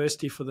to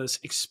university for this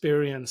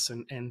experience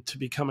and to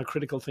become a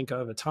critical thinker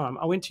over time.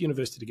 I went to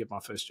university to get my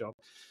first job.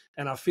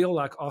 And I feel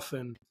like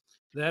often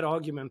that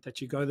argument that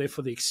you go there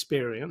for the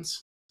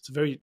experience, it's a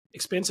very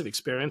expensive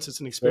experience. It's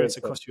an experience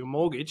that costs you a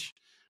mortgage,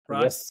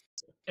 right? Yes.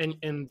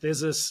 And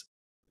there's this,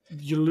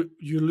 you're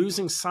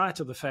losing sight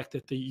of the fact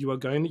that you are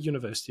going to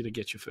university to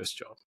get your first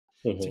job,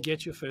 to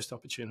get your first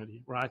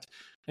opportunity, right?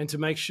 And to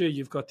make sure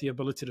you've got the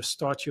ability to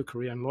start your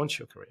career and launch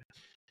your career.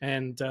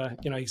 And,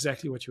 you know,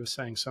 exactly what you were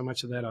saying. So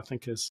much of that, I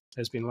think,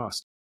 has been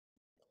lost.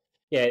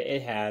 Yeah,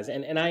 it has.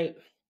 And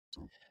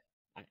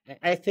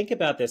I think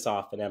about this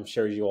often. I'm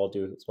sure you all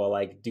do as well.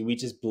 Like, do we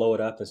just blow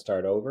it up and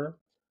start over?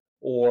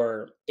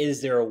 Or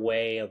is there a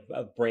way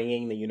of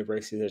bringing the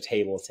university to the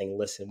table and saying,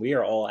 listen, we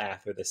are all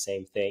after the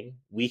same thing.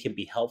 We can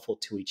be helpful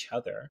to each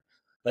other.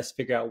 Let's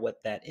figure out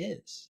what that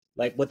is,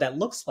 like what that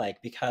looks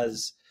like,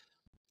 because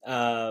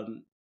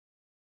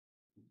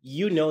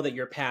you know that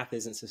your path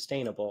isn't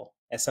sustainable.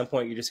 At some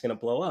point, you're just going to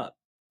blow up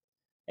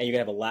and you're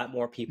going to have a lot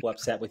more people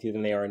upset with you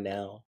than they are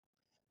now.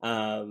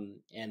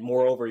 And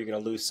moreover, you're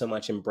going to lose so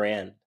much in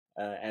brand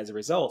as a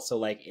result. So,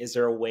 like, is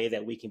there a way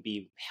that we can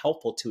be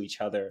helpful to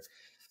each other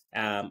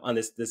on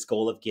this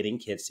goal of getting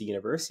kids to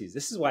universities?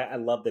 This is why I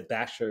love the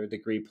bachelor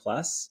degree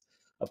plus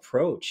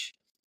approach,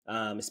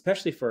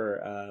 especially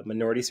for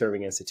minority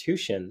serving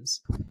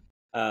institutions.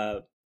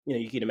 You know,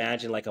 you can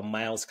imagine like a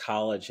Miles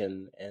College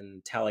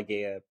in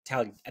Talladega,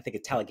 I think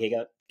it's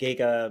Talladega,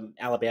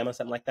 Alabama,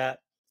 something like that.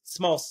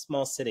 Small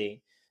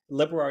city,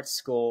 liberal arts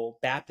school,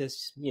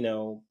 Baptist, you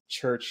know,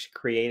 church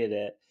created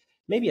it.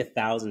 Maybe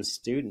 1,000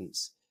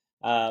 students.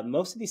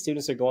 Most of these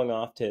students are going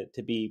off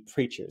to be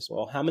preachers.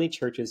 Well, how many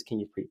churches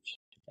can you preach?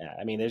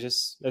 I mean,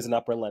 there's an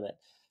upper limit.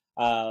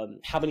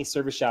 How many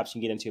service jobs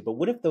you can get into? But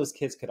what if those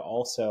kids could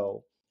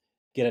also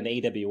get an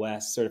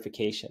AWS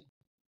certification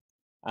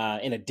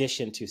in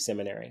addition to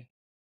seminary?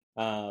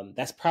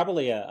 That's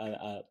probably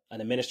an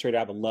administrator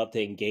I would love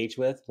to engage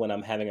with when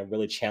I'm having a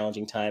really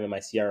challenging time in my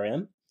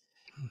CRM.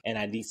 and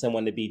I need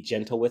someone to be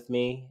gentle with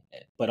me,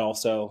 but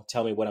also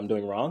tell me what I'm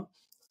doing wrong.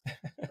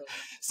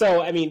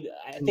 So, I mean,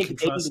 I think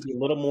they need to be a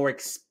little more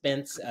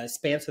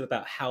expansive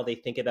about how they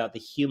think about the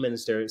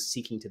humans they're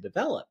seeking to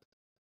develop,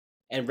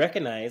 and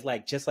recognize,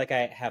 like, just like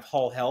I have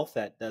Hall Health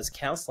that does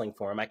counseling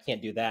for them, I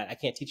can't do that. I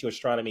can't teach you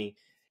astronomy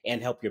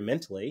and help you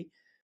mentally.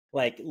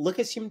 Like, look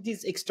at some of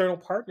these external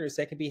partners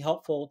that can be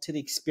helpful to the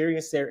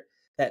experience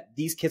that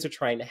these kids are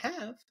trying to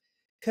have,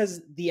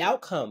 because the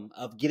outcome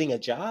of getting a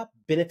job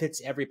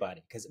benefits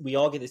everybody, because we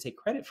all get to take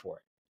credit for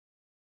it.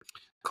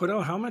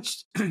 Cordell, how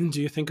much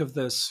do you think of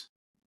this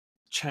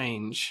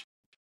change?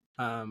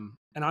 And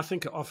I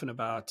think often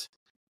about,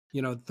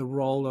 the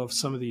role of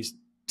some of these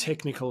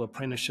technical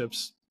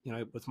apprenticeships,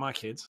 with my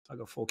kids. I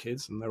got 4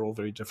 kids and they're all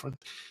very different.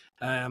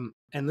 And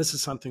this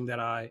is something that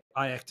I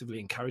actively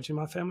encourage in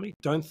my family.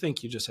 Don't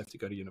think you just have to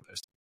go to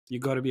university.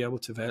 You've got to be able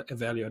to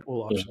evaluate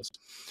all options.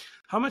 Yeah.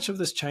 How much of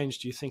this change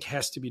do you think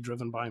has to be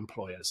driven by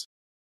employers?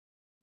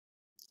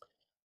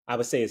 I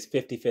would say it's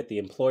 50-50,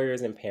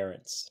 employers and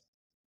parents.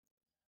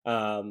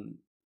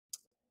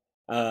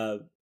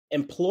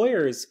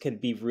 Employers can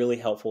be really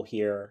helpful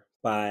here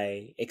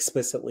by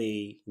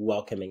explicitly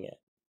welcoming it.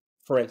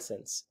 For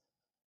instance,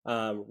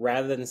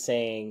 rather than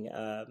saying,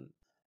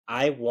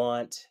 I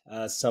want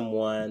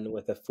someone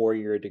with a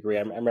 4-year degree.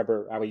 I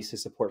remember I used to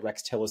support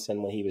Rex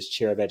Tillerson when he was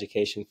chair of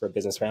education for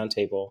Business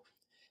Roundtable.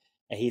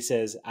 And he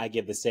says, I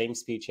give the same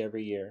speech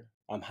every year.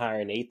 I'm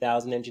hiring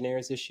 8,000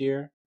 engineers this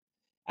year.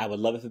 I would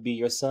love it if it be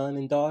your son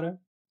and daughter,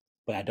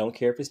 but I don't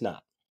care if it's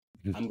not.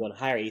 I'm going to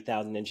hire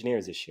 8,000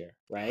 engineers this year,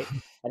 right?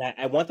 And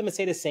I want them to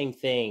say the same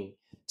thing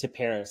to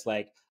parents.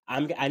 Like,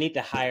 I need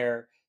to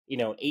hire,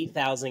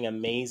 8,000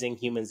 amazing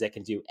humans that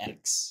can do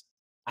X.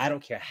 I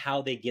don't care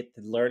how they get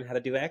to learn how to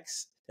do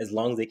X, as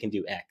long as they can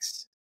do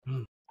X.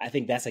 I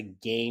think that's a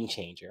game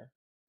changer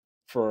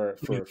for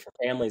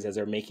families as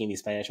they're making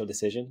these financial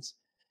decisions.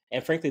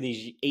 And frankly,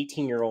 these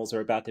 18-year-olds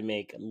are about to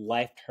make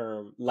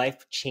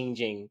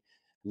life-changing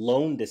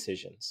loan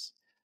decisions.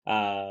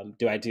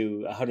 Do I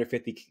do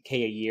 $150K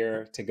a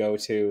year to go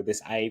to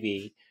this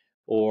Ivy,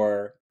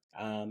 or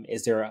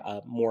is there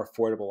a more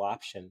affordable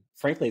option?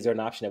 Frankly, is there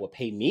an option that will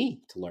pay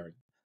me to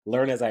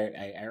learn as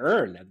I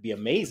earn? That'd be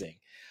amazing,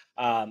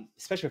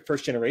 especially for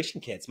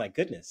first-generation kids. My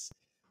goodness.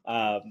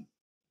 Yeah,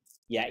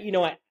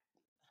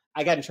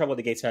 I got in trouble with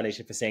the Gates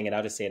Foundation for saying it.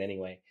 I'll just say it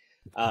anyway.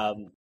 That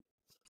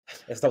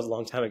was a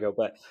long time ago,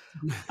 but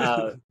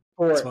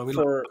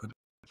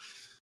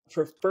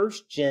for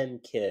first-gen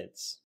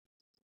kids,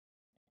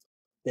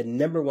 the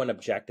number one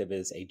objective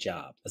is a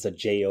job, as a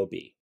job,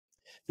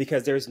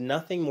 because there's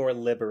nothing more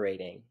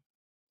liberating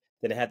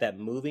than to have that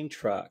moving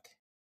truck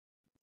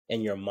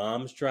in your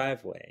mom's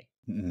driveway,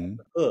 the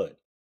hood,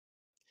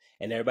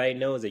 and everybody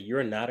knows that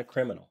you're not a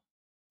criminal.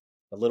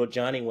 But little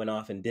Johnny went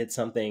off and did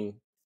something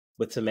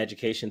with some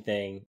education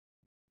thing,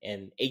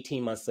 and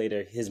 18 months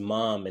later, his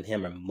mom and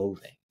him are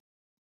moving.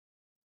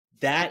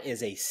 That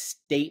is a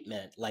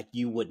statement like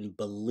you wouldn't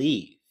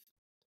believe.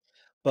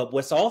 But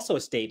what's also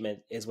a statement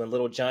is when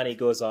little Johnny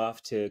goes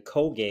off to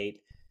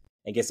Colgate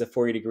and gets a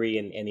 4-year degree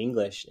in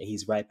English, and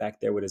he's right back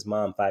there with his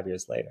mom 5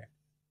 years later.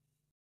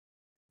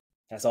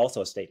 That's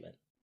also a statement.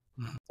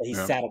 So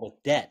he's saddled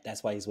with debt.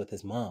 That's why he's with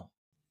his mom.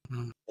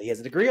 But he has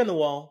a degree on the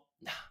wall.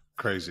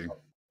 Crazy.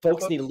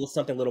 Folks need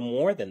something a little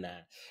more than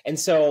that. And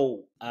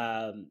so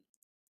I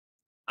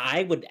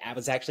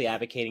was actually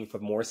advocating for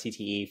more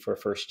CTE for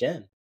first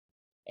gen,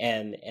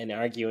 and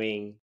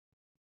arguing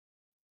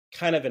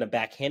kind of in a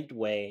backhanded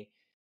way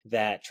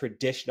that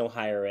traditional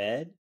higher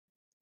ed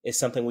is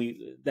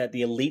something that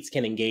the elites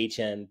can engage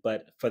in,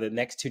 but for the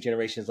next 2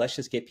 generations, let's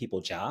just get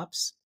people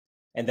jobs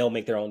and they'll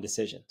make their own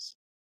decisions.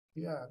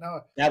 Yeah,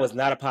 no, that was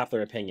not a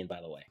popular opinion, by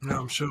the way.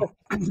 No, I'm sure.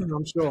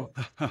 I'm sure.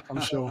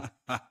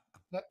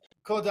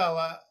 Cordell,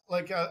 I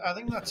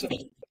think that's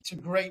a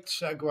great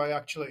segue,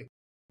 actually.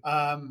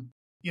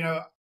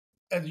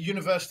 A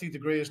university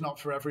degree is not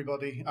for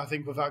everybody. I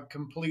think we've had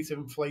complete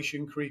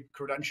inflation creep,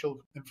 credential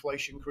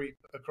inflation creep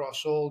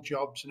across all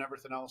jobs and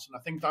everything else. And I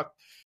think that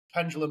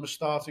pendulum is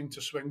starting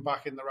to swing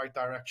back in the right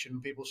direction.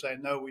 People say,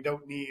 no, we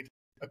don't need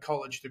a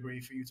college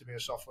degree for you to be a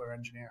software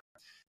engineer.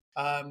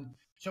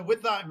 So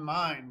with that in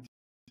mind,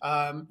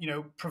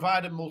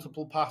 providing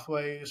multiple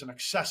pathways and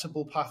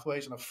accessible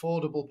pathways and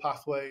affordable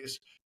pathways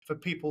for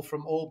people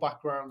from all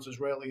backgrounds is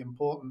really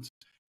important.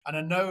 And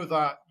I know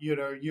that,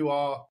 you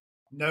are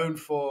known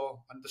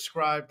for and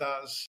described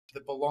as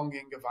the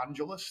belonging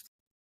evangelist.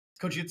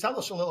 Could you tell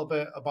us a little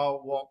bit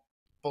about what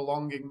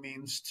belonging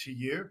means to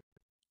you?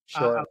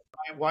 Sure.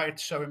 And why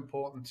it's so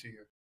important to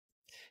you?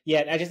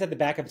 Yeah, I just had to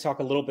back up and talk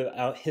a little bit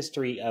about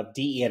history of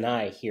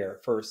DE&I here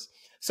first.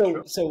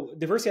 So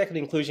diversity, equity,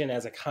 inclusion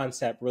as a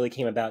concept really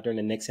came about during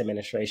the Nixon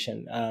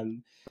administration.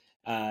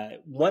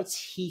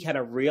 Once he kind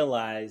of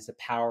realized the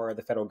power of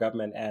the federal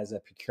government as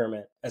a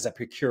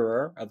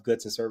procurer of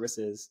goods and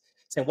services,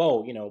 saying,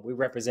 whoa, we're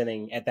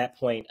representing at that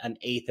point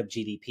 1/8 of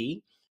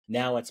GDP.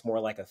 Now it's more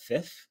like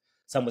 1/5.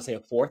 Some would say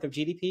 1/4 of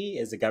GDP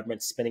is the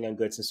government spending on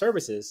goods and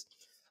services.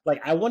 Like,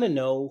 I want to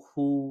know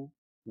who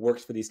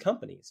works for these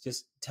companies.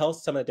 Just tell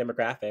some of the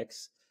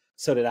demographics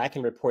so that I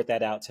can report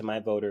that out to my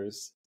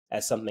voters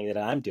as something that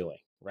I'm doing,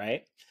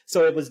 right?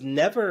 So it was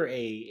never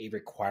a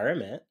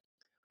requirement.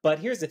 But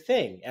here's the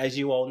thing, as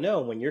you all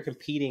know, when you're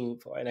competing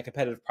in a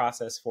competitive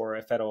process for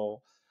a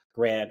federal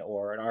grant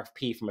or an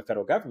RFP from a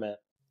federal government,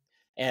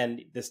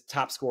 and this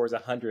top score is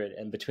 100,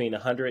 and between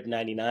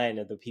 199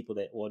 of the people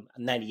that, well,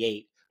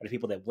 98 are the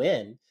people that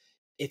win,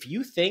 if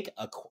you think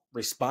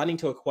responding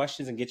to a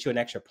question and get you an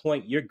extra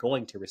point, you're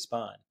going to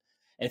respond.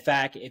 In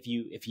fact, if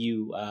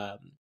you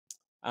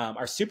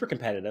are super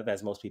competitive,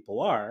 as most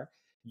people are,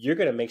 you're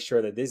going to make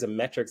sure that these are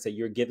metrics that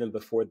you're given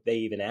before they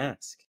even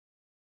ask.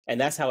 And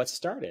that's how it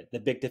started. The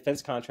big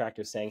defense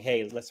contractors saying,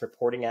 hey, let's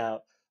reporting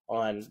out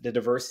on the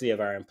diversity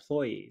of our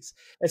employees.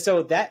 And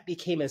so that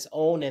became its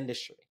own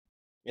industry.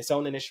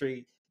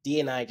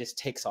 D&I just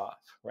takes off,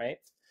 right?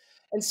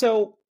 And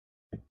so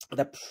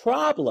the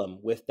problem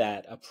with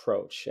that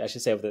approach, I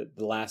should say, over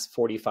the last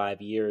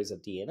 45 years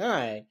of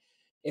D&I,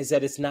 is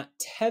that it's not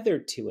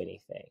tethered to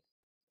anything.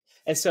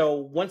 And so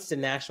once the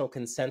national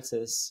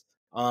consensus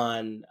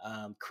on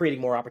creating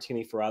more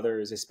opportunity for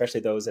others, especially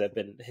those that have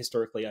been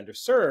historically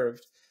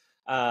underserved,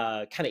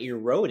 kind of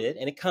eroded,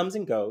 and it comes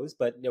and goes.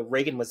 But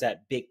Reagan was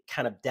that big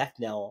kind of death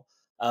knell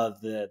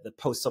of the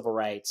post-civil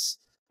rights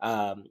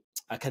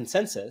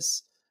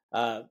consensus.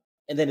 And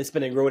then it's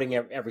been eroding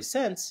ever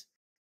since.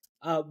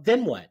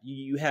 Then what?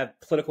 You have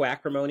political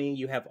acrimony.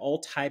 You have all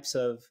types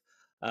of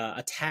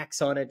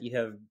attacks on it. You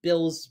have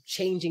bills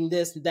changing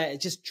this and that.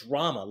 It's just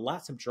drama,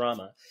 lots of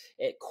drama.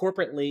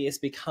 Corporately, it's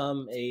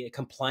become a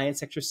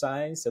compliance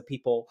exercise. So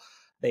people,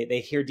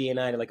 they hear D&I and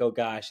they're like, oh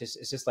gosh,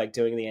 it's just like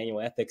doing the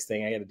annual ethics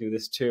thing. I got to do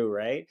this too,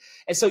 right?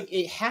 And so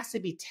it has to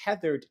be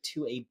tethered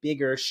to a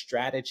bigger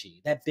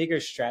strategy. That bigger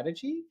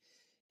strategy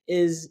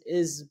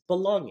is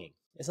belonging.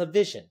 It's a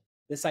vision.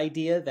 This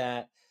idea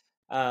that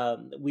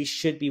we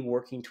should be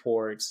working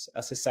towards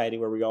a society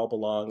where we all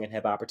belong and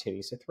have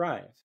opportunities to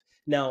thrive.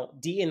 Now,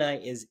 D&I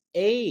is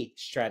a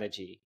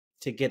strategy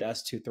to get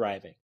us to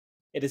thriving.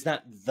 It is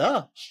not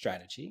the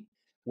strategy.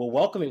 We're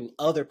welcoming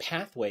other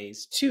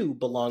pathways to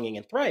belonging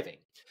and thriving.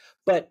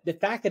 But the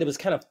fact that it was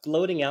kind of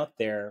floating out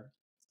there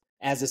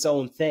as its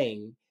own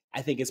thing,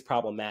 I think is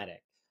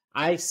problematic.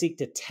 I seek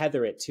to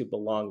tether it to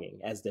belonging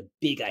as the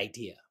big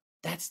idea.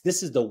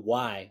 This is the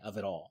why of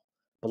it all,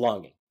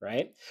 belonging,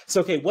 right?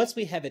 So, okay, once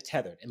we have it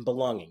tethered and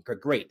belonging,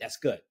 great, that's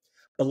good.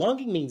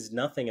 Belonging means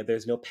nothing if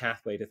there's no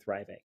pathway to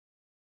thriving.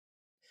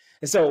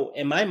 And so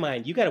in my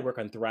mind, you got to work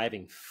on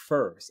thriving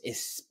first,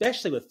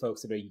 especially with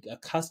folks that are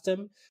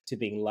accustomed to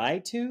being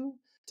lied to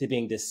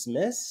being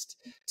dismissed,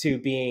 to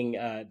being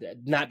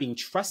not being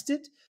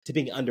trusted, to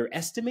being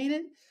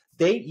underestimated.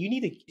 You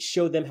need to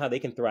show them how they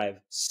can thrive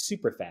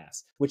super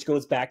fast, which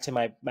goes back to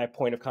my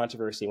point of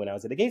controversy when I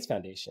was at the Gates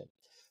Foundation.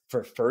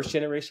 For first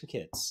generation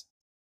kids,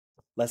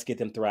 let's get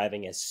them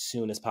thriving as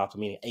soon as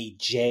possible, meaning a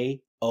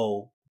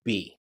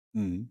J-O-B.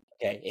 Mm-hmm.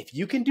 Okay, if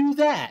you can do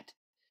that,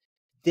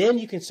 then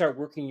you can start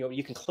working,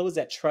 you can close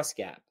that trust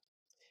gap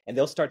and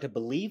they'll start to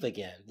believe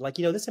again. Like,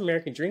 this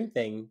American dream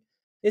thing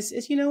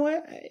is you know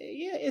what?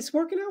 Yeah, it's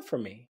working out for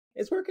me.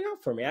 It's working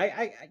out for me.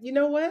 You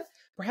know what?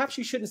 Perhaps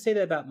you shouldn't say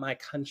that about my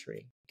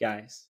country,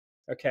 guys.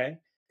 Okay?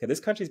 Because this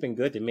country's been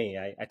good to me.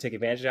 I took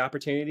advantage of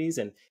opportunities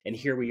and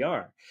here we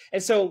are.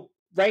 And so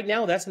right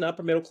now, that's an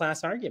upper middle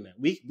class argument.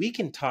 We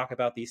can talk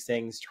about these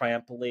things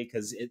triumphantly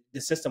because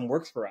the system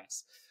works for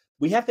us.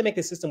 We have to make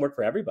the system work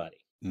for everybody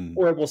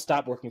or it will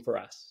stop working for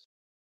us.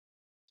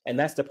 And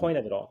that's the point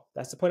of it all.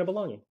 That's the point of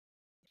belonging.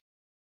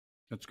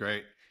 That's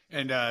great.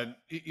 And,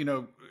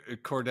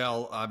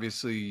 Cordell,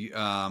 obviously,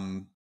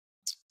 when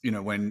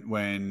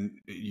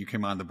you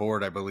came on the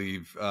board, I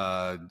believe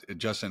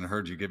Justin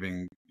heard you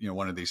giving,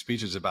 one of these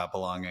speeches about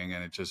belonging,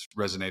 and it just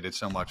resonated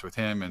so much with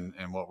him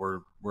and what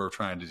we're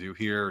trying to do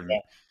here and,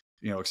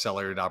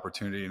 accelerated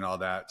opportunity and all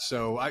that.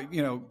 So I,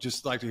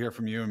 just like to hear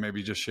from you and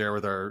maybe just share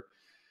with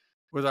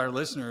our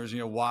listeners,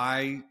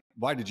 why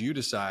did you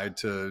decide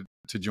to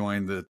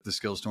join the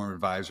SkillStorm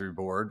Advisory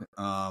Board?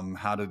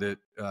 How did it,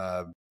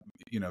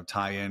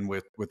 tie in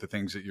with the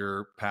things that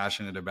you're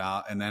passionate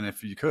about? And then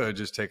if you could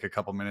just take a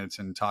couple minutes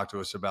and talk to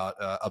us about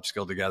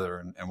Upskill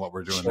Together and what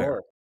we're doing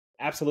there.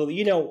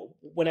 Absolutely.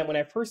 When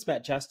I first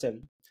met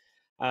Justin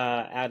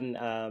out in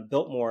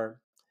Biltmore,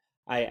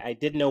 I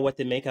didn't know what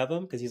to make of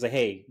him because he's like,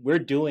 hey, we're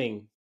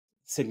doing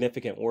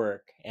significant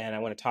work and I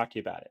want to talk to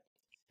you about it.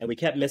 And we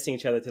kept missing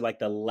each other to like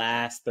the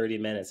last 30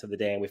 minutes of the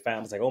day. And I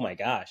was like, oh my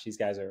gosh, these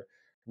guys are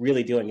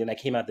really doing it. And I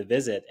came out to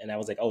visit and I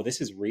was like, oh,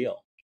 this is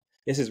real.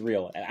 This is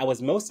real. And I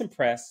was most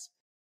impressed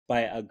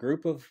by a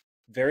group of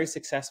very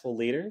successful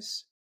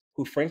leaders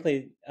who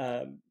frankly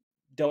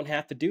don't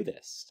have to do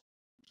this.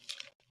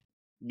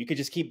 You could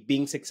just keep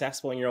being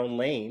successful in your own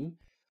lane.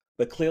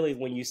 But clearly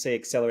when you say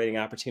accelerating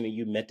opportunity,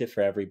 you meant it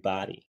for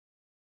everybody.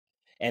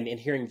 And in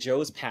hearing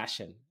Joe's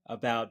passion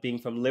about being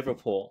from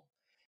Liverpool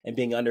and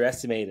being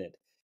underestimated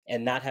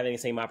and not having the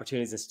same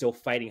opportunities and still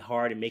fighting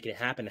hard and making it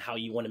happen, how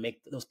you want to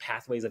make those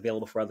pathways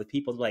available for other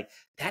people. Like,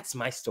 that's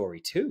my story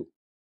too.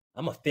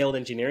 I'm a failed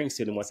engineering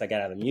student once I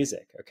got out of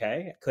music.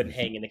 Okay. I couldn't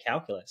hang into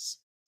calculus.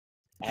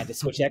 I had to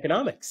switch to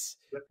economics.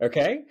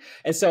 Okay.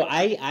 And so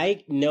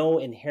I know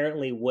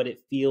inherently what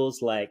it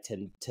feels like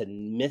to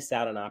miss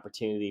out on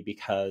opportunity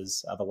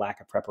because of a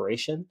lack of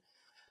preparation.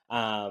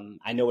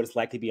 I know what it's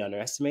like to be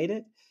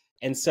underestimated.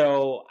 And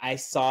so I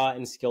saw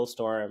in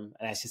SkillStorm,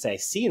 and I should say I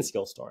see in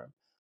SkillStorm,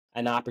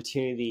 an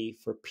opportunity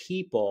for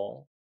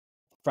people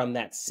from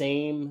that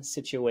same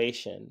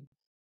situation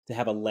to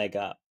have a leg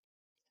up.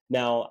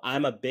 Now,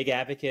 I'm a big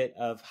advocate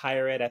of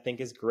higher ed. I think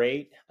is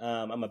great.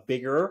 I'm a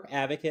bigger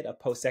advocate of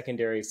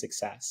post-secondary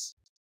success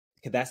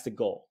because that's the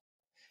goal.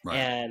 Right.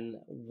 And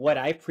what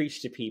I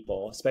preach to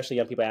people, especially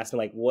young people, asking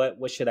like,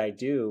 "What should I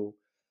do?"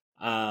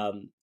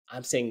 I'm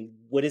saying,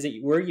 "What is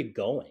it? Where are you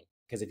going?"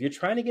 Because if you're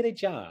trying to get a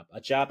job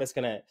that's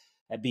going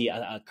to be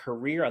a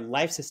career, a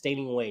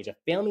life-sustaining wage, a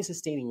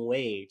family-sustaining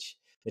wage,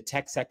 the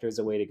tech sector is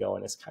the way to go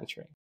in this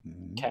country.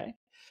 Mm-hmm. Okay.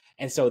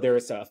 And so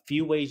there's a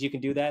few ways you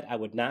can do that. I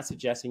would not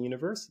suggest a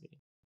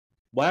university.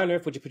 Why on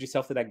earth would you put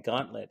yourself through that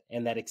gauntlet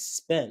and that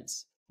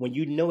expense when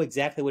you know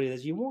exactly what it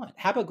is you want?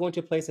 How about going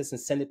to a place that's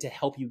incented to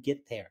help you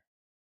get there?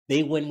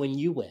 They win when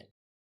you win.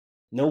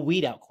 No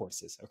weed out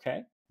courses,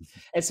 okay?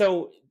 And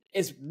so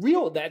it's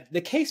real that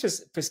the case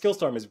for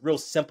SkillStorm is real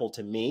simple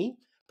to me,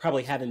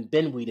 probably having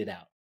been weeded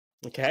out.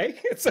 Okay.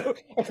 So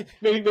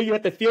maybe you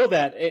have to feel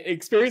that,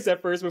 experience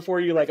that first before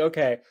you're like,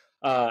 okay,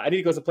 I need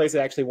to go to a place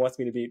that actually wants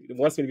me to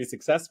be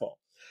successful.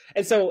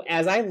 And so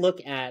as I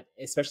look at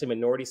especially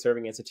minority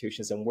serving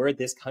institutions and where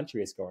this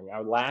country is going,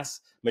 our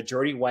last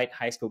majority white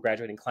high school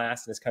graduating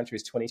class in this country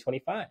is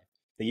 2025.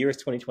 The year is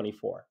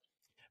 2024.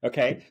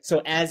 Okay.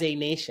 So as a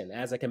nation,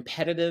 as a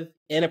competitive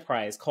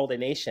enterprise called a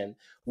nation,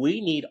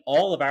 we need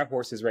all of our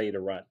horses ready to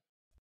run.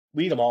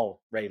 We need them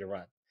all ready to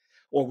run,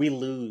 or we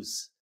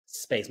lose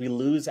space. We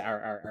lose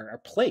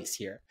our place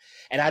here.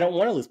 And I don't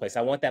want to lose place.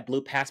 I want that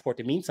blue passport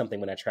to mean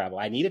something when I travel.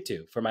 I need it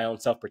to for my own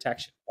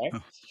self-protection.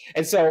 Right.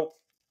 And so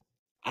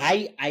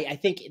I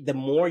think the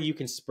more you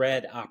can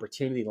spread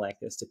opportunity like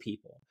this to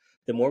people,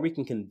 the more we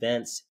can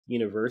convince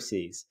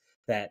universities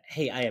that,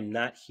 hey, I am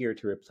not here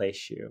to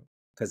replace you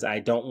because I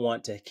don't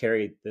want to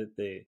carry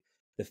the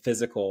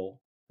physical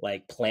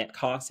like plant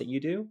costs that you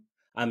do.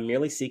 I'm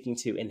merely seeking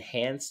to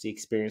enhance the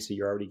experience that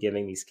you're already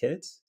giving these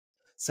kids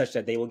such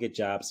that they will get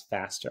jobs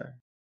faster.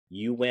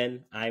 You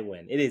win, I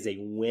win. It is a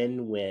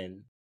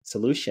win-win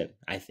solution,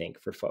 I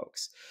think, for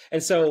folks.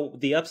 And so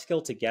the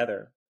upskill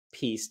together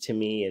piece to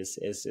me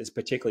is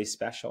particularly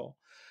special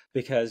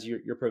because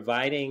you're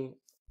providing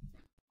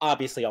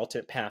obviously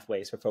alternate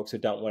pathways for folks who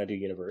don't want to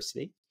do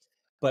university,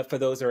 but for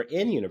those who are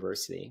in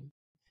university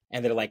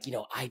and they're like,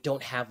 I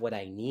don't have what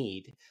I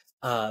need,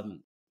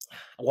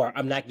 or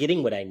I'm not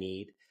getting what I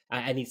need.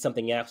 I need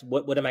something else.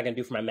 What am I going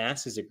to do for my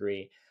master's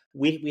degree?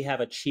 We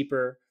have a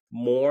cheaper,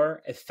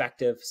 more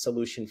effective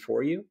solution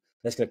for you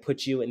that's going to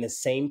put you in the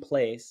same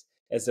place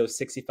as those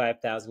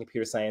 65,000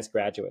 computer science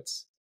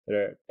graduates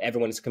that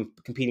everyone is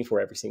competing for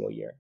every single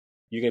year.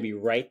 You're going to be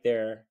right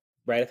there,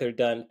 right after they're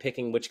done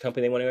picking which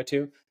company they want to go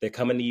to. They're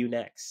coming to you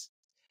next.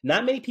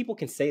 Not many people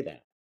can say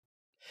that.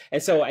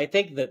 And so I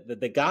think that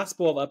the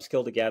gospel of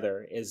upskill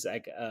together is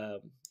like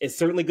it's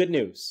certainly good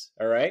news.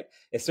 All right,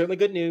 it's certainly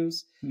good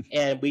news,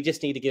 and we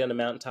just need to get on the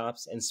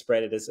mountaintops and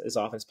spread it as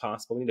often as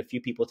possible. We need a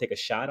few people to take a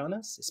shot on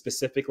us,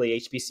 specifically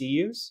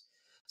HBCUs.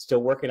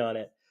 Still working on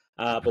it,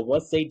 but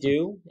once they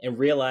do and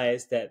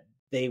realize that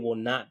they will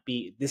not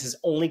be, this is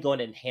only going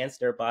to enhance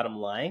their bottom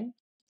line.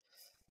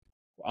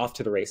 Off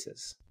to the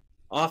races.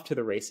 Off to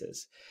the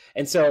races.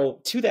 And so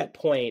to that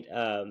point,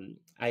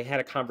 I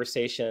had a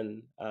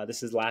conversation,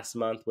 this is last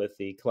month, with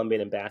the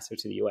Colombian ambassador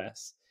to the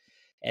US.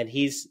 And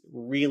he's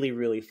really,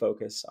 really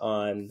focused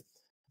on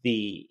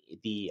the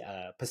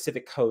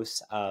Pacific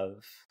coast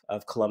of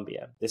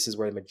Colombia. This is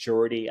where the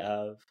majority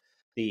of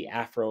the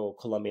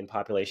Afro-Colombian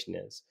population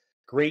is.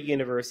 Great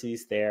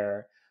universities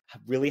there,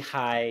 really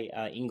high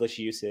English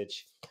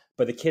usage,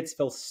 but the kids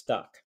feel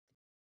stuck.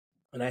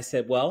 And I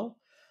said, well,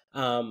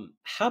 how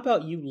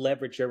about you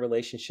leverage your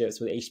relationships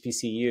with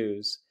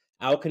HBCUs?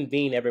 I'll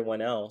convene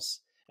everyone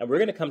else, and we're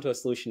going to come to a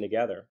solution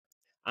together.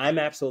 I'm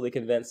absolutely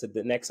convinced that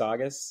the next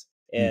August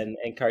in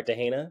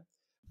Cartagena,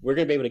 we're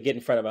going to be able to get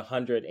in front of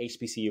 100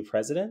 HBCU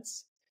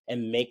presidents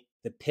and make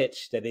the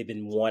pitch that they've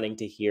been wanting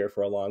to hear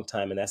for a long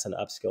time, and that's an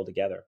upskill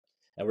together.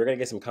 And we're going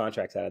to get some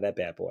contracts out of that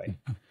bad boy.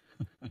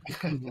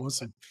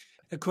 Awesome.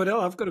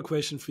 Cordell, I've got a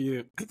question for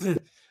you.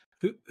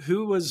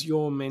 Who was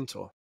your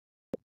mentor?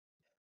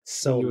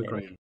 So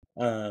many.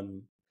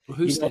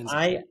 Who stands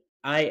out?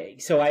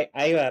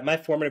 My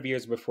formative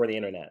years were before the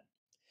internet,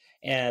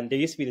 and there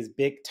used to be this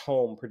big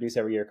tome produced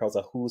every year called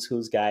a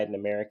Who's Guide in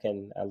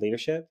American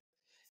Leadership,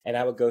 and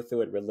I would go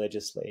through it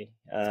religiously,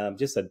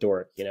 just a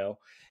dork,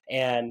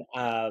 and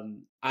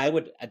I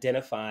would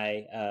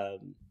identify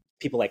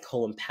people like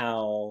Colin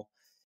Powell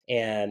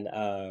and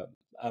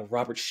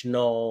Robert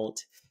Schnault,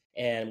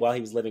 and while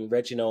he was living,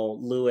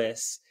 Reginald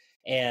Lewis,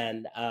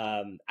 and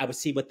I would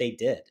see what they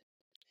did.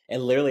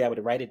 And literally, I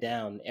would write it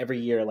down every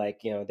year. Like,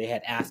 they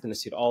had Aspen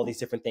Institute, all these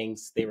different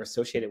things they were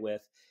associated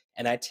with.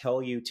 And I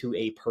tell you, to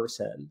a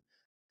person,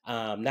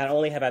 not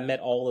only have I met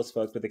all those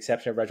folks, with the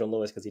exception of Reginald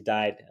Lewis, because he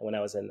died when I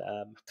was in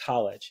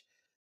college,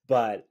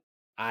 but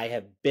I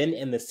have been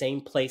in the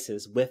same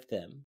places with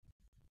them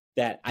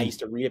that I used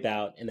to read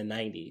about in the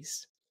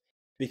 90s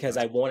because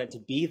I wanted to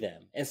be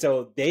them. And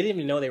so they didn't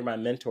even know they were my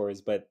mentors,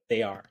 but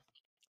they are.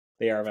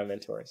 They are my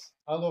mentors.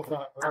 I love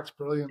that. That's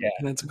brilliant. Yeah.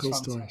 That's a cool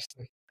story.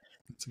 Fantastic.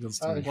 That's a good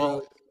story.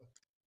 Well,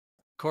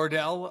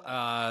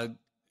 Cordell,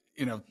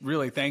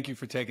 really thank you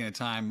for taking the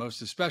time.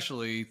 Most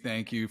especially,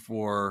 thank you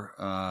for,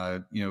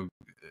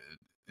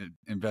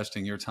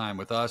 investing your time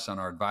with us on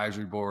our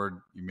advisory board.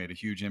 You made a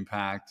huge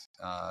impact.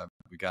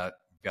 We got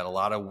a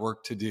lot of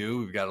work to do.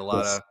 We've got a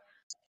lot of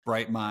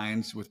bright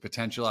minds with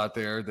potential out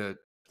there that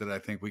I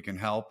think we can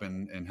help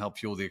and help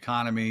fuel the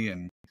economy,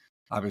 and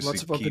obviously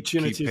lots of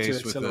opportunities keep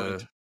pace to with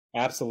accelerate.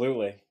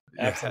 Absolutely.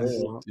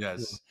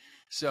 Yes.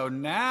 So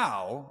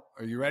now,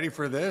 are you ready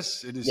for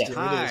this? It is Yeah,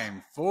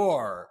 time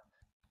for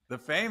the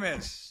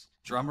famous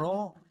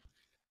drumroll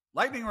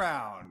lightning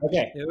round.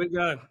 Okay. Here we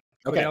go.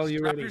 Okay. Cordell, you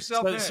Strap ready?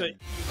 yourself in.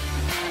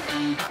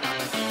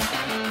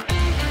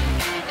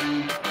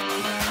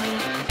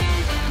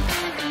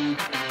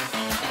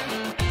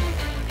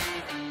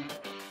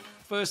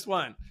 First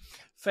one.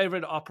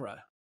 Favorite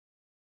opera.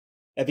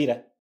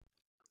 Evita.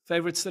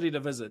 Favorite city to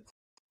visit.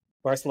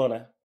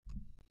 Barcelona.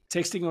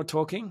 Texting or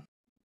talking.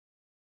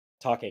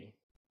 Talking.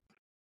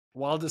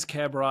 Wildest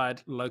cab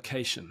ride.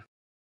 Location.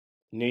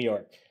 New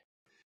York.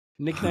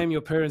 Nickname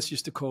your parents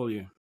used to call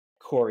you.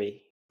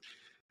 Corey.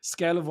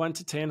 Scale of 1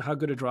 to 10. How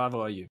good a driver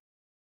are you?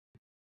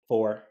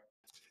 4.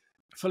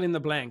 Fill in the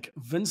blank.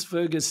 Vince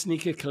Verga's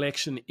sneaker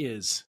collection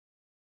is.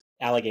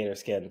 Alligator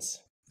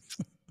skins.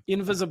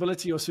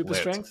 Invisibility or super Lit.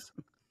 strength.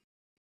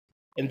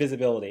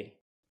 Invisibility.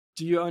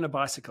 Do you own a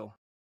bicycle?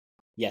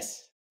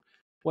 Yes.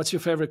 What's your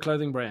favorite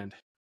clothing brand?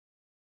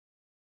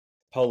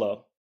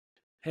 Polo.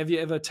 Have you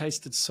ever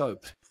tasted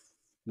soap?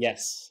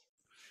 Yes.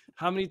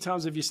 How many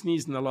times have you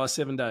sneezed in the last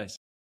 7 days?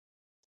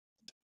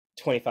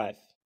 25.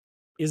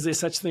 Is there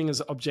such thing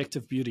as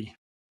objective beauty?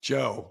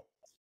 Joe.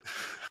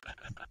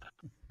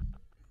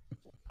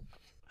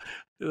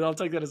 I'll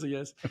take that as a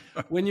yes.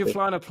 When you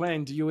fly on a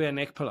plane, do you wear a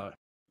neck pillow?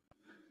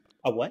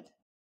 A what?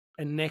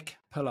 A neck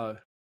pillow.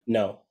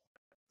 No.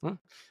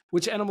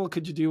 Which animal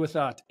could you do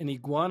without? An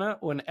iguana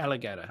or an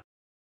alligator?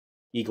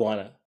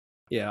 Iguana.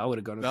 Yeah, I would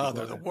have gone with No, iguana.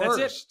 they're the That's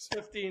worst.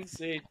 it. 15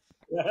 seat.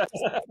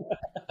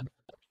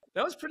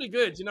 That was pretty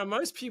good.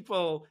 Most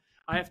people,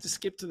 I have to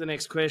skip to the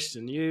next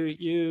question.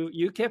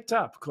 You kept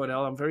up,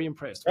 Cordell. I'm very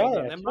impressed. Well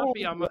done.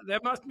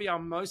 That must be our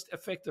most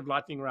effective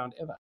lightning round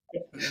ever.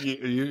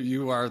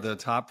 You are the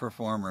top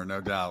performer,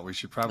 no doubt. We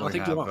should probably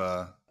have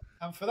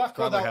And for that,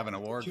 probably Cordell, have an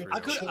award for you. I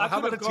could How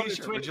about a have gone to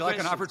T-shirt? 20 Would you like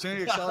an questions.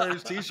 Opportunity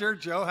Accelerators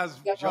T-shirt? Joe has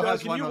Joe, has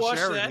can one you he'll wash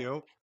share that? with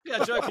you.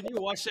 Yeah, Joe, can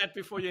you watch that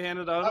before you hand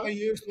it I over? haven't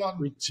used one.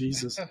 Sweet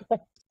Jesus.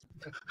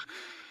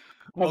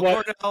 Well,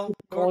 Cordell,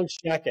 Orange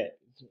jacket.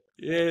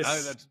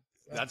 Yes.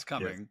 that's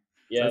coming.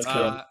 Yeah. That's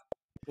good.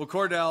 Well,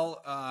 Cordell,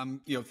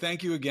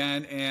 thank you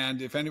again.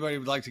 And if anybody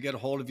would like to get a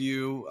hold of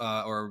you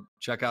or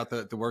check out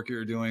the work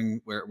you're doing,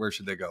 where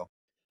should they go?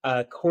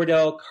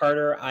 Cordell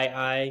Carter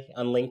II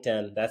on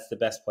LinkedIn. That's the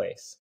best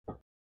place.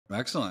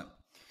 Excellent.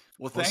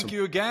 Well, Awesome. thank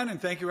you again. And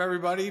thank you,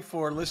 everybody,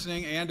 for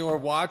listening and or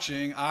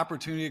watching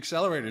Opportunity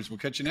Accelerators. We'll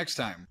catch you next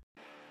time.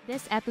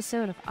 This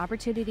episode of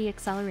Opportunity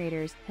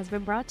Accelerators has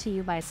been brought to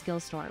you by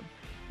SkillStorm,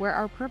 where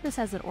our purpose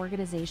as an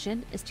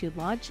organization is to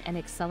launch and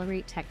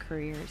accelerate tech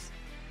careers.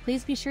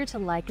 Please be sure to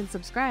like and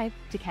subscribe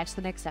to catch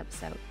the next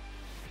episode.